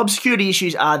 Job security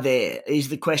issues are there, is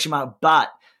the question mark, but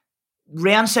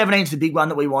round 17 is the big one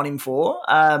that we want him for.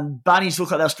 Bunnies look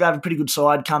like they'll still have a pretty good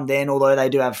side come then, although they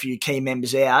do have a few key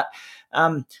members out.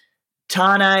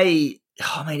 Tane...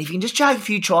 if you can just chuck a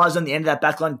few tries on the end of that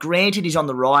back line, granted he's on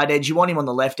the right edge, you want him on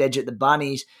the left edge at the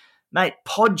Bunnies. Mate,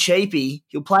 pod cheapie,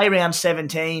 he'll play around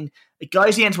 17. It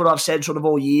goes against what I've said sort of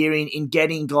all year in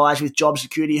getting guys with job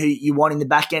security who you want in the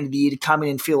back end of the year to come in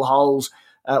and fill holes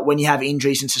when you have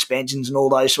injuries and suspensions and all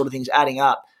those sort of things adding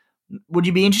up. Would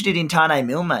you be interested in Tane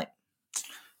Milne, mate?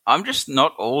 I'm just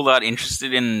not all that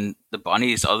interested in the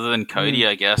Bunnies other than Cody,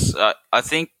 I guess. I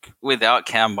think without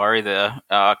Cam Murray there,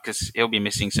 because he'll be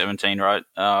missing 17, right?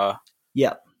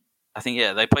 Yeah. I think,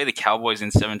 they play the Cowboys in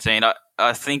 17.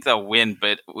 I think they'll win,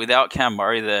 but without Cam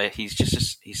Murray there, he's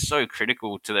so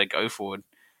critical to their go forward.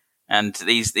 And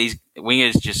these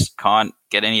wingers just can't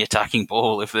get any attacking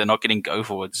ball if they're not getting go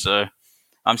forward. So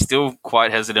I'm still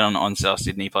quite hesitant on South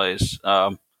Sydney players.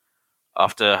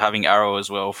 After having Arrow as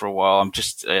well for a while,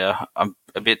 I'm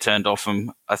a bit turned off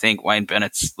him. I think Wayne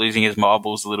Bennett's losing his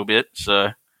marbles a little bit, so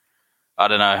I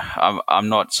don't know. I'm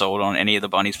not sold on any of the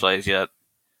Bunnies players yet.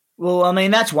 Well, I mean,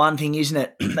 that's one thing, isn't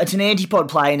it? It's an antipod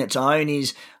play in its own.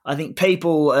 I think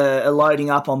people are loading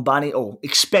up on Bunny, or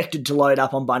expected to load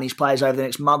up on Bunnies players over the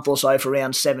next month or so for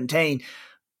round 17.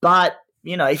 But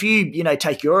if you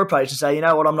take your approach and say, you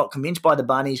know what, I'm not convinced by the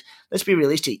Bunnies, let's be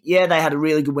realistic. Yeah, they had a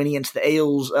really good win against the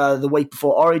Eels the week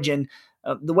before Origin.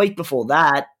 The week before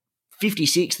that,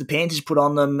 56 the Panthers put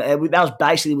on them. That was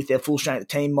basically with their full strength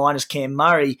team minus Cam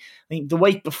Murray. I think the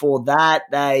week before that,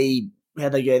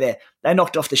 how'd they go there? They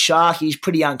knocked off the Sharkies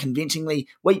pretty unconvincingly.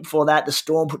 Week before that, the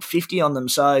Storm put 50 on them.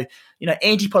 So,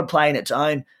 antipod play in its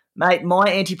own. Mate, my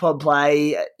antipod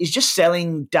play is just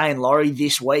selling Dane Laurie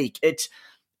this week. It's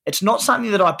not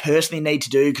something that I personally need to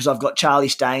do because I've got Charlie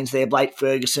Staines there, Blake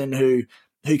Ferguson, who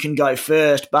can go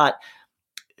first. But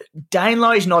Dane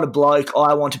Laurie's not a bloke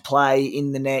I want to play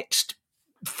in the next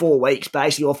 4 weeks,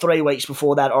 basically, or 3 weeks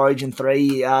before that Origin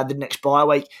 3, the next bye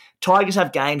week. Tigers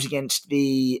have games against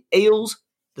the Eels,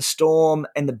 the Storm,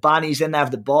 and the Bunnies. Then they have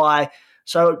the bye.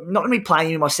 So I'm not going to be playing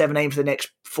him in my 17 for the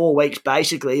next 4 weeks,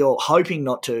 basically, or hoping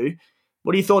not to.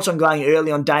 What are your thoughts on going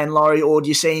early on Dane Laurie, or do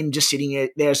you see him just sitting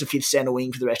there as a fifth centre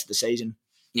wing for the rest of the season?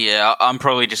 Yeah, I'm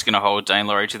probably just going to hold Dane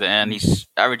Laurie to the end. He's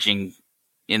averaging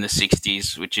in the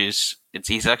 60s,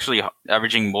 he's actually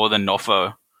averaging more than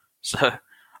Noffo. So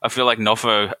I feel like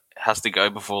Noffo has to go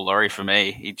before Laurie for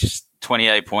me. He just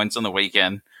 28 points on the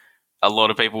weekend. A lot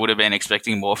of people would have been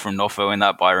expecting more from Noffo in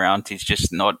that bye round. He's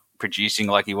just not producing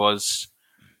like he was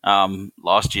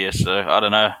last year. So I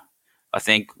don't know. I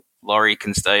think Laurie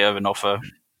can stay over Noffo.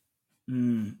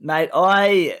 Mate,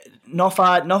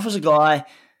 Noffa's a guy.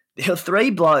 There were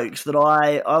 3 blokes that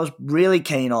I was really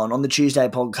keen on the Tuesday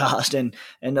podcast,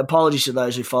 and apologies to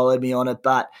those who followed me on it,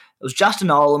 but it was Justin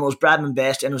Olam, it was Bradman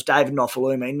Best, and it was David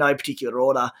Nofaluma in no particular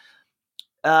order.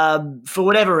 For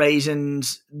whatever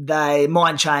reasons,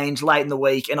 mine changed late in the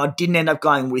week, and I didn't end up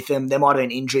going with them. There might have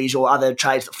been injuries or other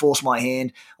trades that forced my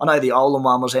hand. I know the Olam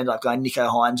one was ended up going Nico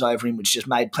Hines over him, which just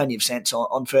made plenty of sense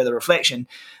on further reflection.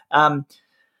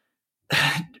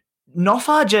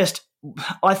 Noffa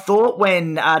I thought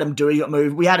when Adam Dewey got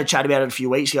moved, we had a chat about it a few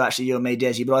weeks ago, actually, you and me,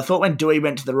 Desi, but I thought when Dewey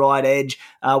went to the right edge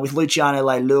with Luciano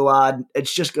Leilua,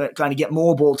 it's just going to get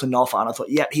more ball to Noffa, and I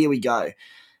thought, yep, here we go.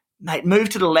 Mate, move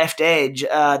to the left edge,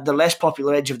 the less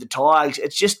popular edge of the Tigers.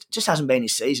 It just hasn't been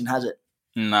his season, has it?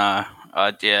 No,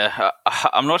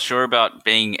 I'm not sure about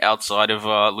being outside of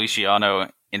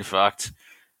Luciano, in fact.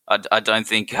 I don't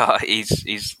think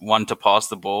he's one to pass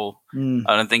the ball. I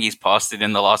don't think he's passed it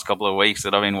in the last couple of weeks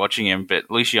that I've been watching him. But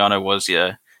Luciano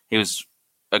he was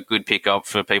a good pickup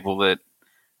for people that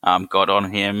got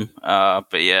on him.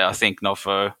 But yeah, I think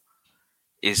Nofo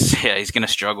he's going to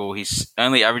struggle. He's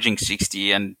only averaging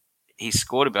 60 and he's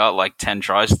scored about like 10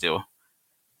 tries still,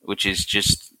 which is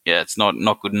just, it's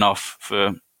not good enough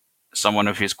for someone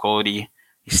of his quality.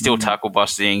 He's still tackle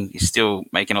busting. He's still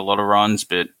making a lot of runs,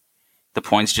 but the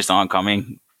points just aren't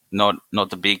coming. Not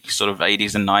the big sort of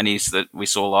 80s and 90s that we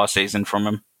saw last season from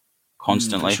him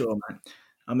constantly. For sure, mate.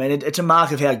 I mean, it's a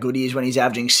mark of how good he is when he's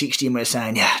averaging 60 and we're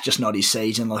saying, just not his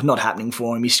season, like not happening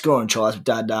for him. He's scoring tries,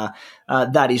 but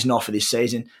that is not for this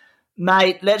season.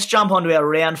 Mate, let's jump onto our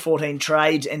round 14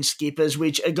 trades and skippers,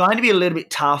 which are going to be a little bit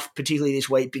tough, particularly this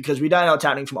week, because we don't know what's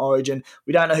happening from Origin.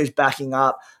 We don't know who's backing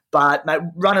up. But, mate,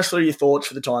 run us through your thoughts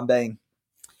for the time being.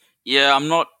 Yeah, I'm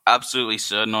not absolutely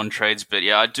certain on trades, but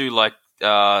yeah, I do like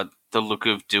the look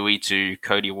of Dewey to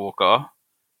Cody Walker,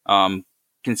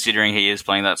 considering he is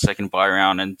playing that second bye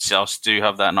round and Souths do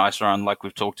have that nice run like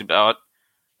we've talked about.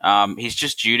 He's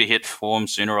just due to hit form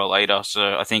sooner or later,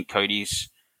 so I think he's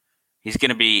going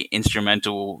to be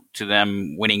instrumental to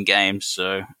them winning games.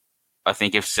 So I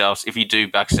think if you do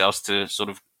back Souths to sort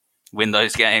of win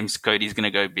those games, Cody's going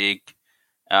to go big.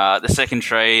 The second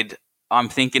trade, I'm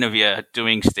thinking of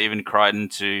doing Stephen Crichton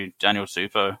to Daniel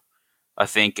Tupou. I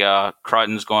think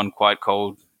Crichton's gone quite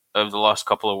cold over the last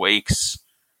couple of weeks,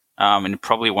 and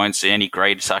probably won't see any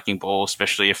great attacking ball,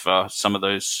 especially if some of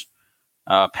those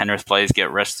Penrith players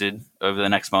get rested over the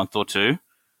next month or two.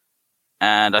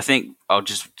 And I think I'll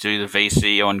just do the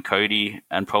VC on Cody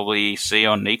and probably C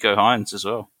on Nico Hines as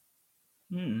well.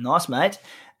 Nice, mate.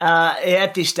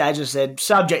 At this stage, as I said,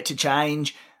 subject to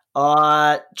change.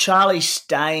 Charlie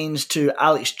Staines to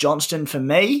Alex Johnston for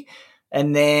me.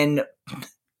 And then,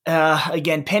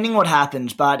 again, pending what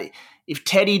happens, but if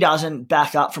Teddy doesn't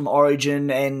back up from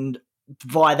Origin and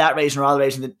via that reason or other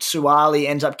reason that Suwali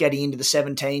ends up getting into the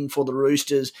 17 for the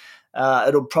Roosters,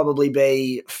 it'll probably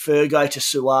be Fergo to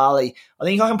Suwali. I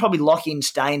think I can probably lock in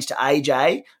Staines to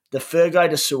AJ. The Fergo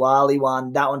to Suwali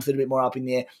one, that one's a little bit more up in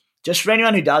there. Just for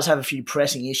anyone who does have a few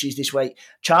pressing issues this week,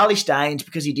 Charlie Staines,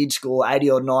 because he did score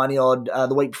 80-odd, 90-odd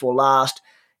the week before last,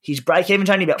 his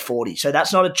break-even's only about 40. So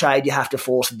that's not a trade you have to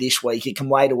force this week. It can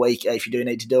wait a week if you do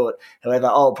need to do it. However,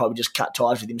 I'll probably just cut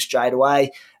ties with him straight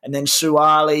away. And then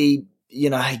Suwali,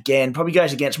 again, probably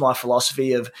goes against my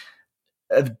philosophy of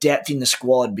depth in the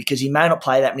squad because he may not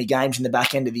play that many games in the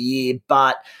back end of the year,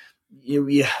 but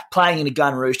you're playing in a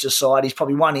gun Roosters side. He's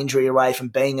probably one injury away from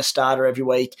being a starter every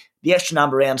week. The extra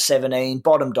number around 17,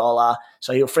 bottom dollar,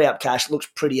 so he'll free up cash. Looks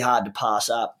pretty hard to pass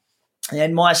up.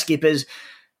 And my skippers,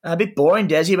 a bit boring,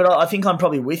 Desi, but I think I'm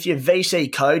probably with you.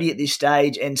 VC Cody at this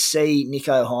stage and C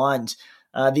Nico Hines.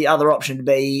 The other option to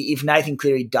be, if Nathan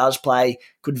Cleary does play,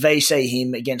 could VC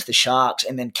him against the Sharks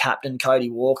and then captain Cody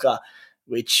Walker,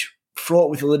 which fraught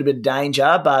with a little bit of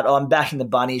danger, but I'm backing the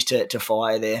Bunnies to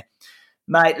fire there.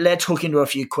 Mate, let's hook into a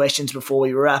few questions before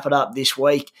we wrap it up this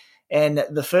week. And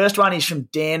the first one is from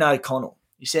Dan O'Connell.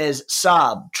 He says,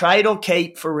 Saab, trade or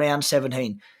keep for round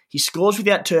 17. His scores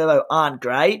without Turbo aren't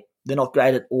great. They're not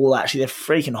great at all, actually. They're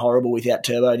freaking horrible without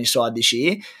Turbo on his side this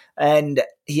year. And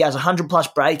he has 100-plus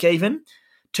break even.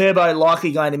 Turbo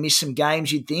likely going to miss some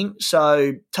games, you'd think,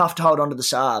 so tough to hold on to the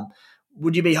Saab.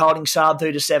 Would you be holding Saab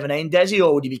through to 17, Desi,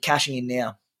 or would you be cashing in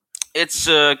now? It's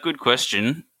a good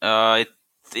question. I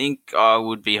think I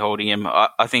would be holding him.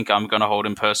 I think I'm going to hold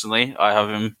him personally. I have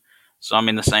him, so I'm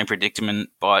in the same predicament.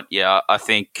 But yeah, I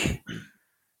think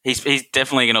he's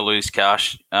definitely going to lose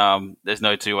cash. There's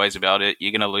no two ways about it.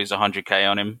 You're going to lose 100K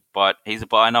on him, but he's a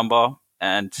buy number,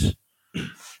 and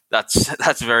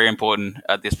that's very important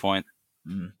at this point.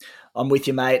 I'm with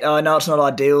you, mate. I know it's not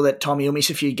ideal that Tommy will miss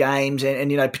a few games, and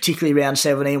particularly round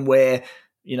 17 where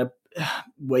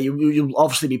you'll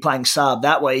obviously be playing Saab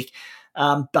that week.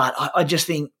 But I just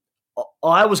think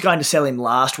I was going to sell him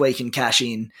last week and cash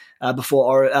in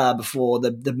before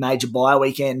the major bye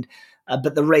weekend.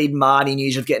 But the Reid Marnie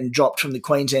news of getting dropped from the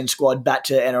Queensland squad back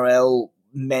to NRL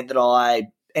meant that I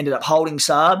ended up holding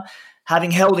Saab.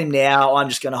 Having held him now, I'm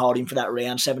just going to hold him for that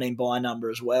round 17 buy number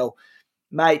as well.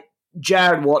 Mate,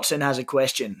 Jared Watson has a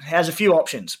question. Has a few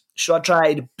options. Should I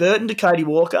trade Burton to Cody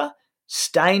Walker,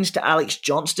 Staines to Alex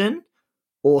Johnston,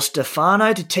 or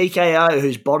Stefano to TKO,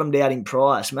 who's bottomed out in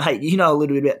price. Mate, you know a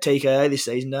little bit about TKO this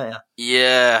season, don't you?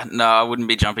 Yeah, no, I wouldn't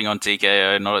be jumping on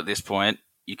TKO, not at this point.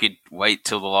 You could wait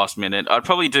till the last minute. I'd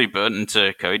probably do Burton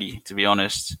to Cody, to be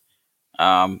honest.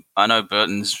 I know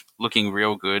Burton's looking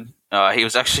real good. He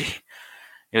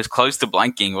was close to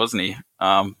blanking, wasn't he?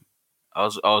 I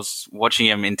was watching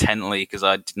him intently because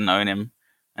I didn't own him,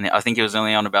 and I think he was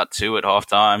only on about 2 at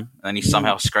halftime, and he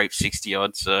somehow scraped 60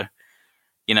 odd. So,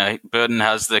 Burton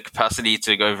has the capacity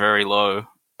to go very low.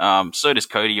 So does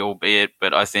Cody, albeit,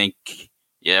 but I think,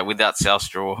 with that South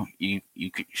straw, you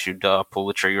should pull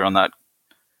the trigger on that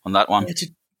one.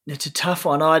 It's a tough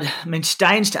one.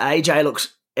 Staines to AJ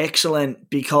looks excellent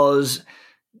because,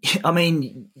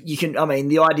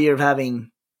 the idea of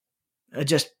having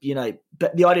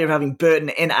the idea of having Burton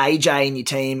and AJ in your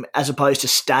team as opposed to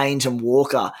Staines and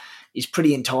Walker is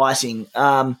pretty enticing.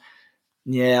 You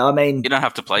don't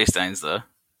have to play Staines though. You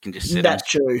can just sit That's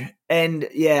true. And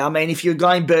if you're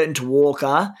going Burton to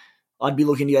Walker, I'd be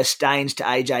looking to go Staines to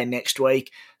AJ next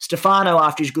week. Stefano,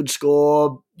 after his good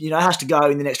score, has to go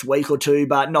in the next week or two,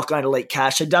 but not going to leak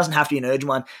cash, so it doesn't have to be an urgent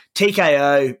one.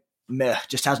 TKO,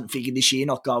 just hasn't figured this year,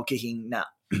 not goal kicking, no.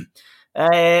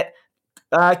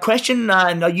 Question,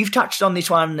 you've touched on this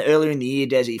one earlier in the year,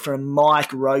 Desi, from Mike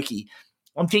Roki.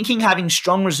 I'm thinking having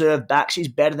strong reserve backs is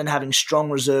better than having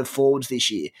strong reserve forwards this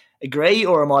year. Agree,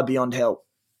 or am I beyond help?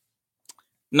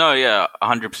 No,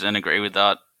 100% agree with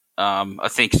that. I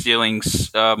think ceilings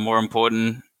are more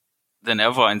important than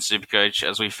ever in Supercoach,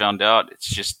 as we found out. It's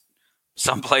just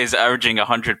some players averaging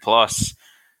 100 plus.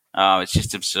 It's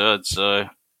just absurd. So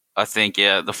I think,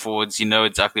 the forwards, you know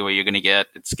exactly what you're going to get.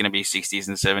 It's going to be 60s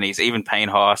and 70s. Even Payne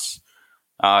Haas,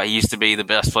 he used to be the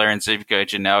best player in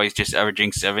Supercoach, and now he's just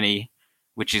averaging 70,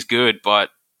 which is good.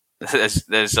 But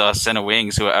there's centre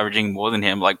wings who are averaging more than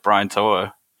him, like Brian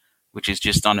Toa, which is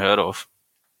just unheard of.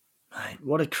 Mate,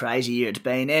 what a crazy year it's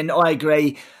been. And I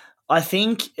agree. I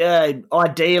think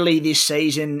ideally this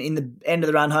season, in the end of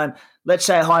the run home, let's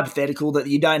say hypothetical that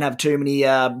you don't have too many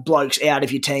blokes out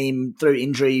of your team through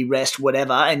injury, rest,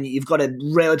 whatever, and you've got a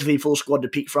relatively full squad to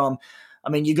pick from.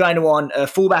 You're going to want a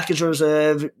fullback as a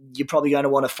reserve. You're probably going to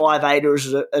want a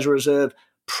 5'8" as a reserve,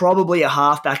 probably a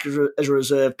halfback as a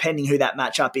reserve, pending who that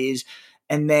matchup is.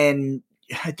 And then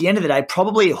at the end of the day,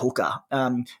 probably a hooker.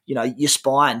 Your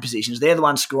spine positions. They're the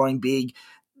ones scoring big.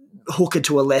 Hooker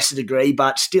to a lesser degree,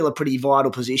 but still a pretty vital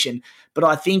position. But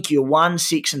I think your 1,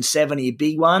 6, and 7 are your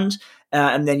big ones.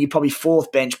 And then you're probably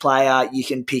fourth bench player. You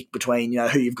can pick between,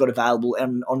 who you've got available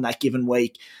on that given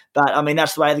week. But,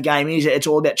 that's the way the game is. It's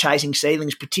all about chasing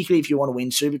ceilings, particularly if you want to win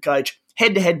Supercoach.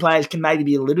 Head-to-head players can maybe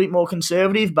be a little bit more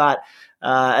conservative, but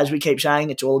as we keep saying,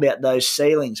 it's all about those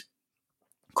ceilings.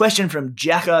 Question from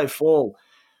Jacko Fall.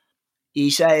 He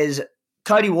says,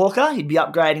 Cody Walker, he'd be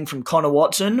upgrading from Connor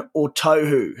Watson, or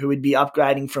Tohu, who would be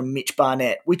upgrading from Mitch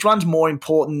Barnett. Which one's more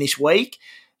important this week?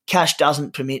 Cash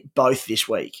doesn't permit both this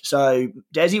week. So,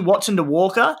 Desi, Watson to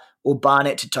Walker or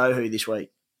Barnett to Tohu this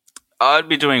week? I'd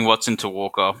be doing Watson to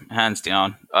Walker, hands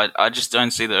down. I just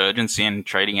don't see the urgency in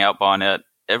trading out Barnett.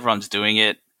 Everyone's doing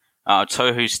it.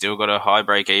 Tohu's still got a high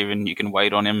break even. You can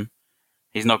wait on him.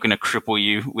 He's not going to cripple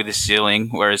you with a ceiling,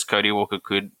 whereas Cody Walker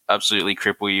could absolutely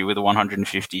cripple you with a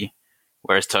 150,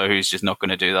 whereas Tohu's just not going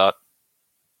to do that.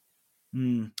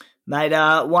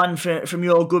 Mate, one from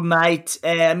your good mate,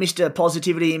 Mr.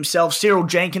 Positivity himself, Cyril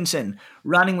Jenkinson,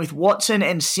 running with Watson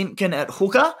and Simpkin at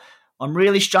hooker. I'm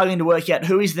really struggling to work out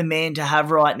who is the man to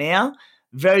have right now.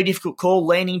 Very difficult call,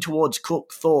 leaning towards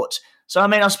Cook. Thoughts? So,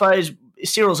 I suppose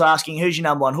Cyril's asking, who's your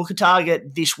number one hooker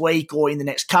target this week or in the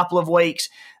next couple of weeks?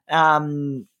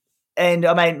 And,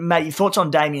 mate, your thoughts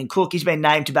on Damien Cook? He's been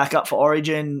named to back up for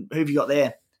Origin. Who have you got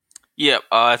there? Yeah,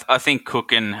 I think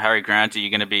Cook and Harry Grant are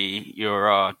going to be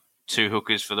your two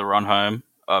hookers for the run home.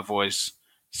 I've always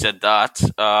said that.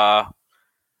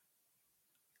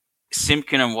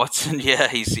 Simpkin and Watson,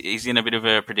 he's in a bit of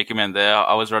a predicament there.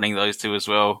 I was running those two as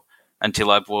well until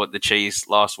I bought the cheese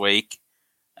last week.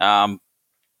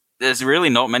 There's really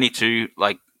not many two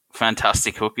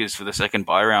fantastic hookers for the second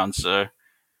buy round, so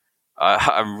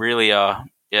I'm really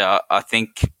I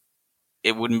think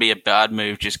it wouldn't be a bad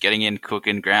move just getting in Cook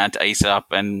and Grant ASAP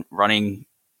and running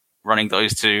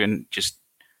those two and just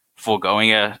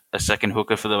foregoing a second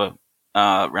hooker for the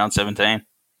round 17.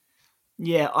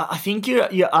 Yeah, I think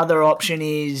your other option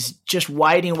is just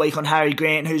waiting a week on Harry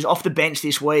Grant, who's off the bench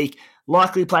this week,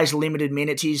 likely plays limited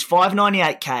minutes. He's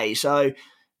 $598K, so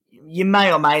you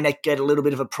may or may not get a little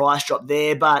bit of a price drop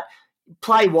there, but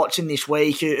play Watson this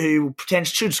week, who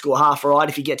potentially should score half right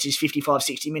if he gets his 55,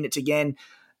 60 minutes again.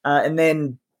 And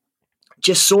then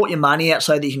just sort your money out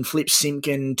so that you can flip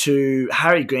Simpkin to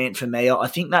Harry Grant for me. I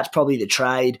think that's probably the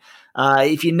trade.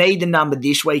 If you need the number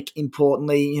this week,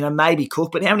 importantly, maybe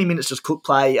Cook. But how many minutes does Cook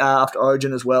play after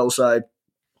Origin as well? So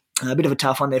a bit of a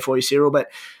tough one there for you, Cyril.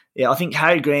 But yeah, I think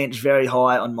Harry Grant is very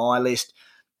high on my list.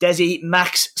 Desi,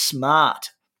 Max Smart.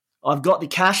 I've got the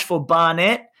cash for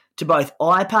Barnett to both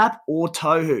IPAP or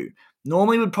Tohu.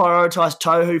 Normally would prioritise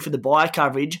Tohu for the buy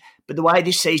coverage, but the way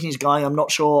this season is going, I'm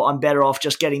not sure I'm better off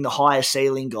just getting the higher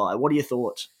ceiling guy. What are your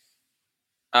thoughts?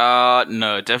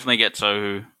 No, definitely get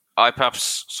Tohu.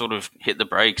 IPAP's sort of hit the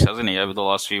brakes, hasn't he, over the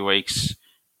last few weeks?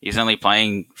 He's only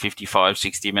playing 55,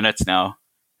 60 minutes now,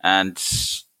 and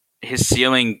his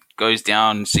ceiling goes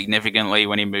down significantly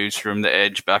when he moves from the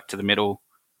edge back to the middle,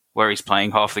 where he's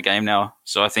playing half the game now.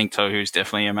 So I think Tohu's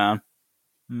definitely a man.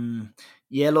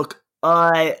 Yeah, look,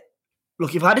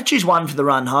 if I had to choose one for the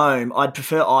run home, I'd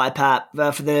prefer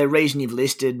IPAP for the reason you've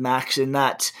listed, Max, and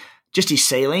that's just his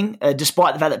ceiling.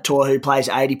 Despite the fact that Tohu plays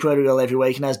 80 pretty well every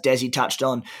week, and as Desi touched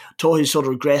on, Tohu sort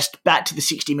of regressed back to the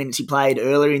 60 minutes he played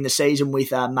earlier in the season with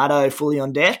Maddo fully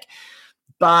on deck.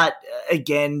 But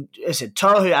again, as I said,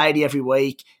 Tohu 80 every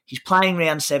week. He's playing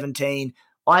round 17.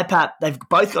 IPAP, they've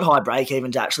both got high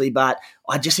break-evens actually, but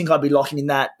I just think I'd be locking in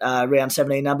that round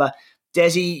 17 number.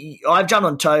 Desi, I've jumped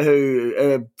on Tohu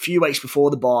a few weeks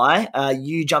before the bye.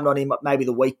 You jumped on him maybe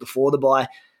the week before the bye.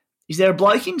 Is there a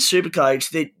bloke in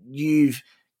Supercoach that you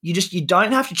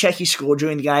don't have to check his score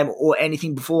during the game or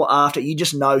anything before or after? You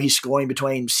just know he's scoring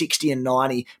between 60 and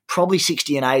 90, probably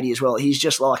 60 and 80 as well. He's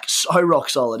just like so rock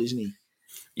solid, isn't he?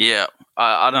 Yeah,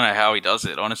 I don't know how he does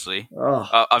it, honestly.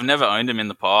 I've never owned him in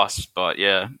the past, but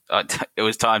yeah, it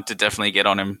was time to definitely get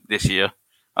on him this year.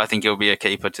 I think he'll be a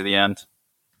keeper to the end.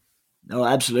 No,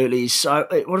 absolutely. So,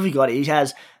 what have he got? He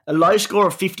has a low score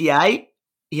of 58.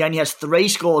 He only has 3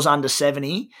 scores under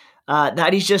 70.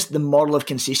 That is just the model of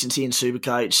consistency in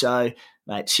Supercoach. So,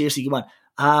 mate, seriously good one.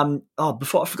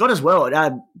 Before I forgot as well,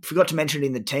 I forgot to mention it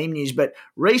in the team news, but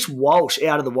Reece Walsh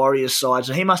out of the Warriors side,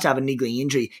 so he must have a niggling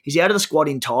injury. He's out of the squad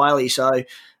entirely, so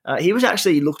he was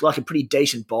actually looked like a pretty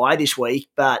decent buy this week,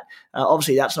 but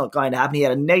obviously that's not going to happen. He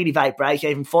had a -8 break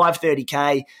even,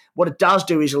 530k. What it does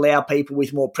do is allow people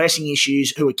with more pressing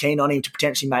issues who are keen on him to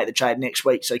potentially make the trade next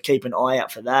week, so keep an eye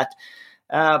out for that.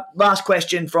 Last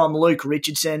question from Luke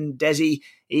Richardson. Desi,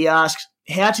 he asks,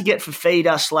 how to get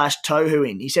Fafita/Tohu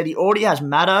in. He said he already has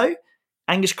Maddo,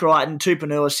 Angus Crichton,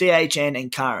 Tupanua, CHN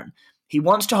and Curran. He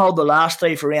wants to hold the last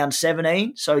 3 for round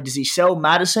 17, so does he sell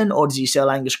Madison or does he sell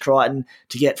Angus Crichton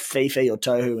to get Fifi or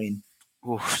Tohu in?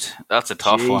 Oof, that's a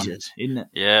tough one. Isn't it?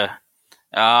 Yeah.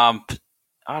 I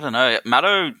don't know.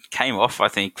 Maddo came off, I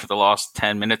think, for the last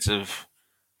 10 minutes of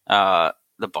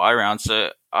the bye round, so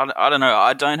I don't know.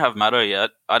 I don't have Maddo yet.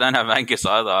 I don't have Angus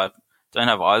either. I don't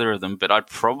have either of them, but I'd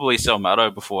probably sell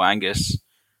Maddo before Angus.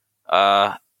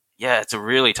 Yeah, it's a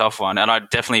really tough one, and I'd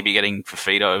definitely be getting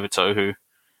Fafita over Tohu,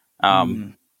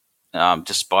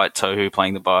 despite Tohu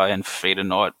playing the bye and Fafita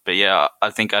not. But yeah, I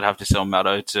think I'd have to sell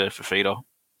Maddo to Fafita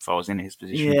if I was in his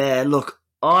position. Yeah, look,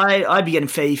 I'd be getting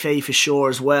Fifi for sure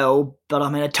as well, but I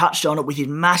mean, I touched on it with his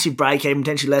massive break, even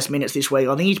potentially less minutes this week.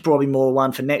 I think he's probably more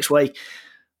one for next week.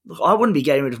 Look, I wouldn't be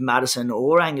getting rid of Madison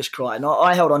or Angus Crichton.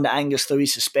 I held on to Angus through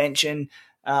his suspension.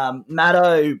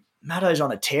 Maddo's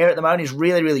on a tear at the moment. He's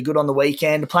really, really good on the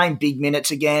weekend, playing big minutes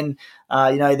again.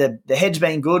 The head's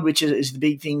been good, which is the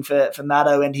big thing for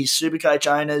Maddo and his Supercoach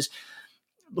owners.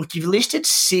 Look, you've listed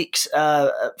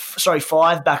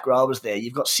 5 back rowers there.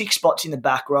 You've got 6 spots in the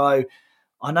back row.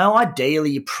 I know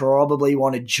ideally you probably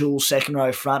want a dual second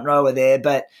row, front rower there,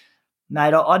 but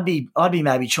mate, I'd be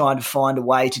maybe trying to find a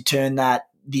way to turn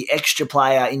the extra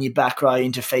player in your back row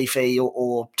into Fifi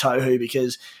or Tohu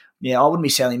because, yeah, I wouldn't be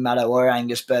selling Maddo or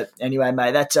Angus. But anyway,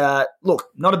 mate, that's,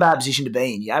 look, not a bad position to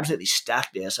be in. You're absolutely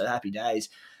stacked there, so happy days.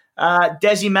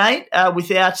 Desi, mate,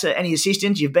 without any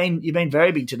assistance, you've been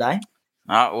very big today.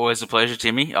 Always a pleasure,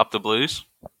 Timmy. Up the Blues.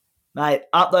 Mate,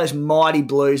 up those mighty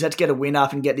Blues. Let's get a win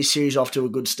up and get this series off to a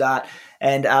good start.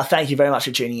 And thank you very much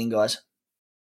for tuning in, guys.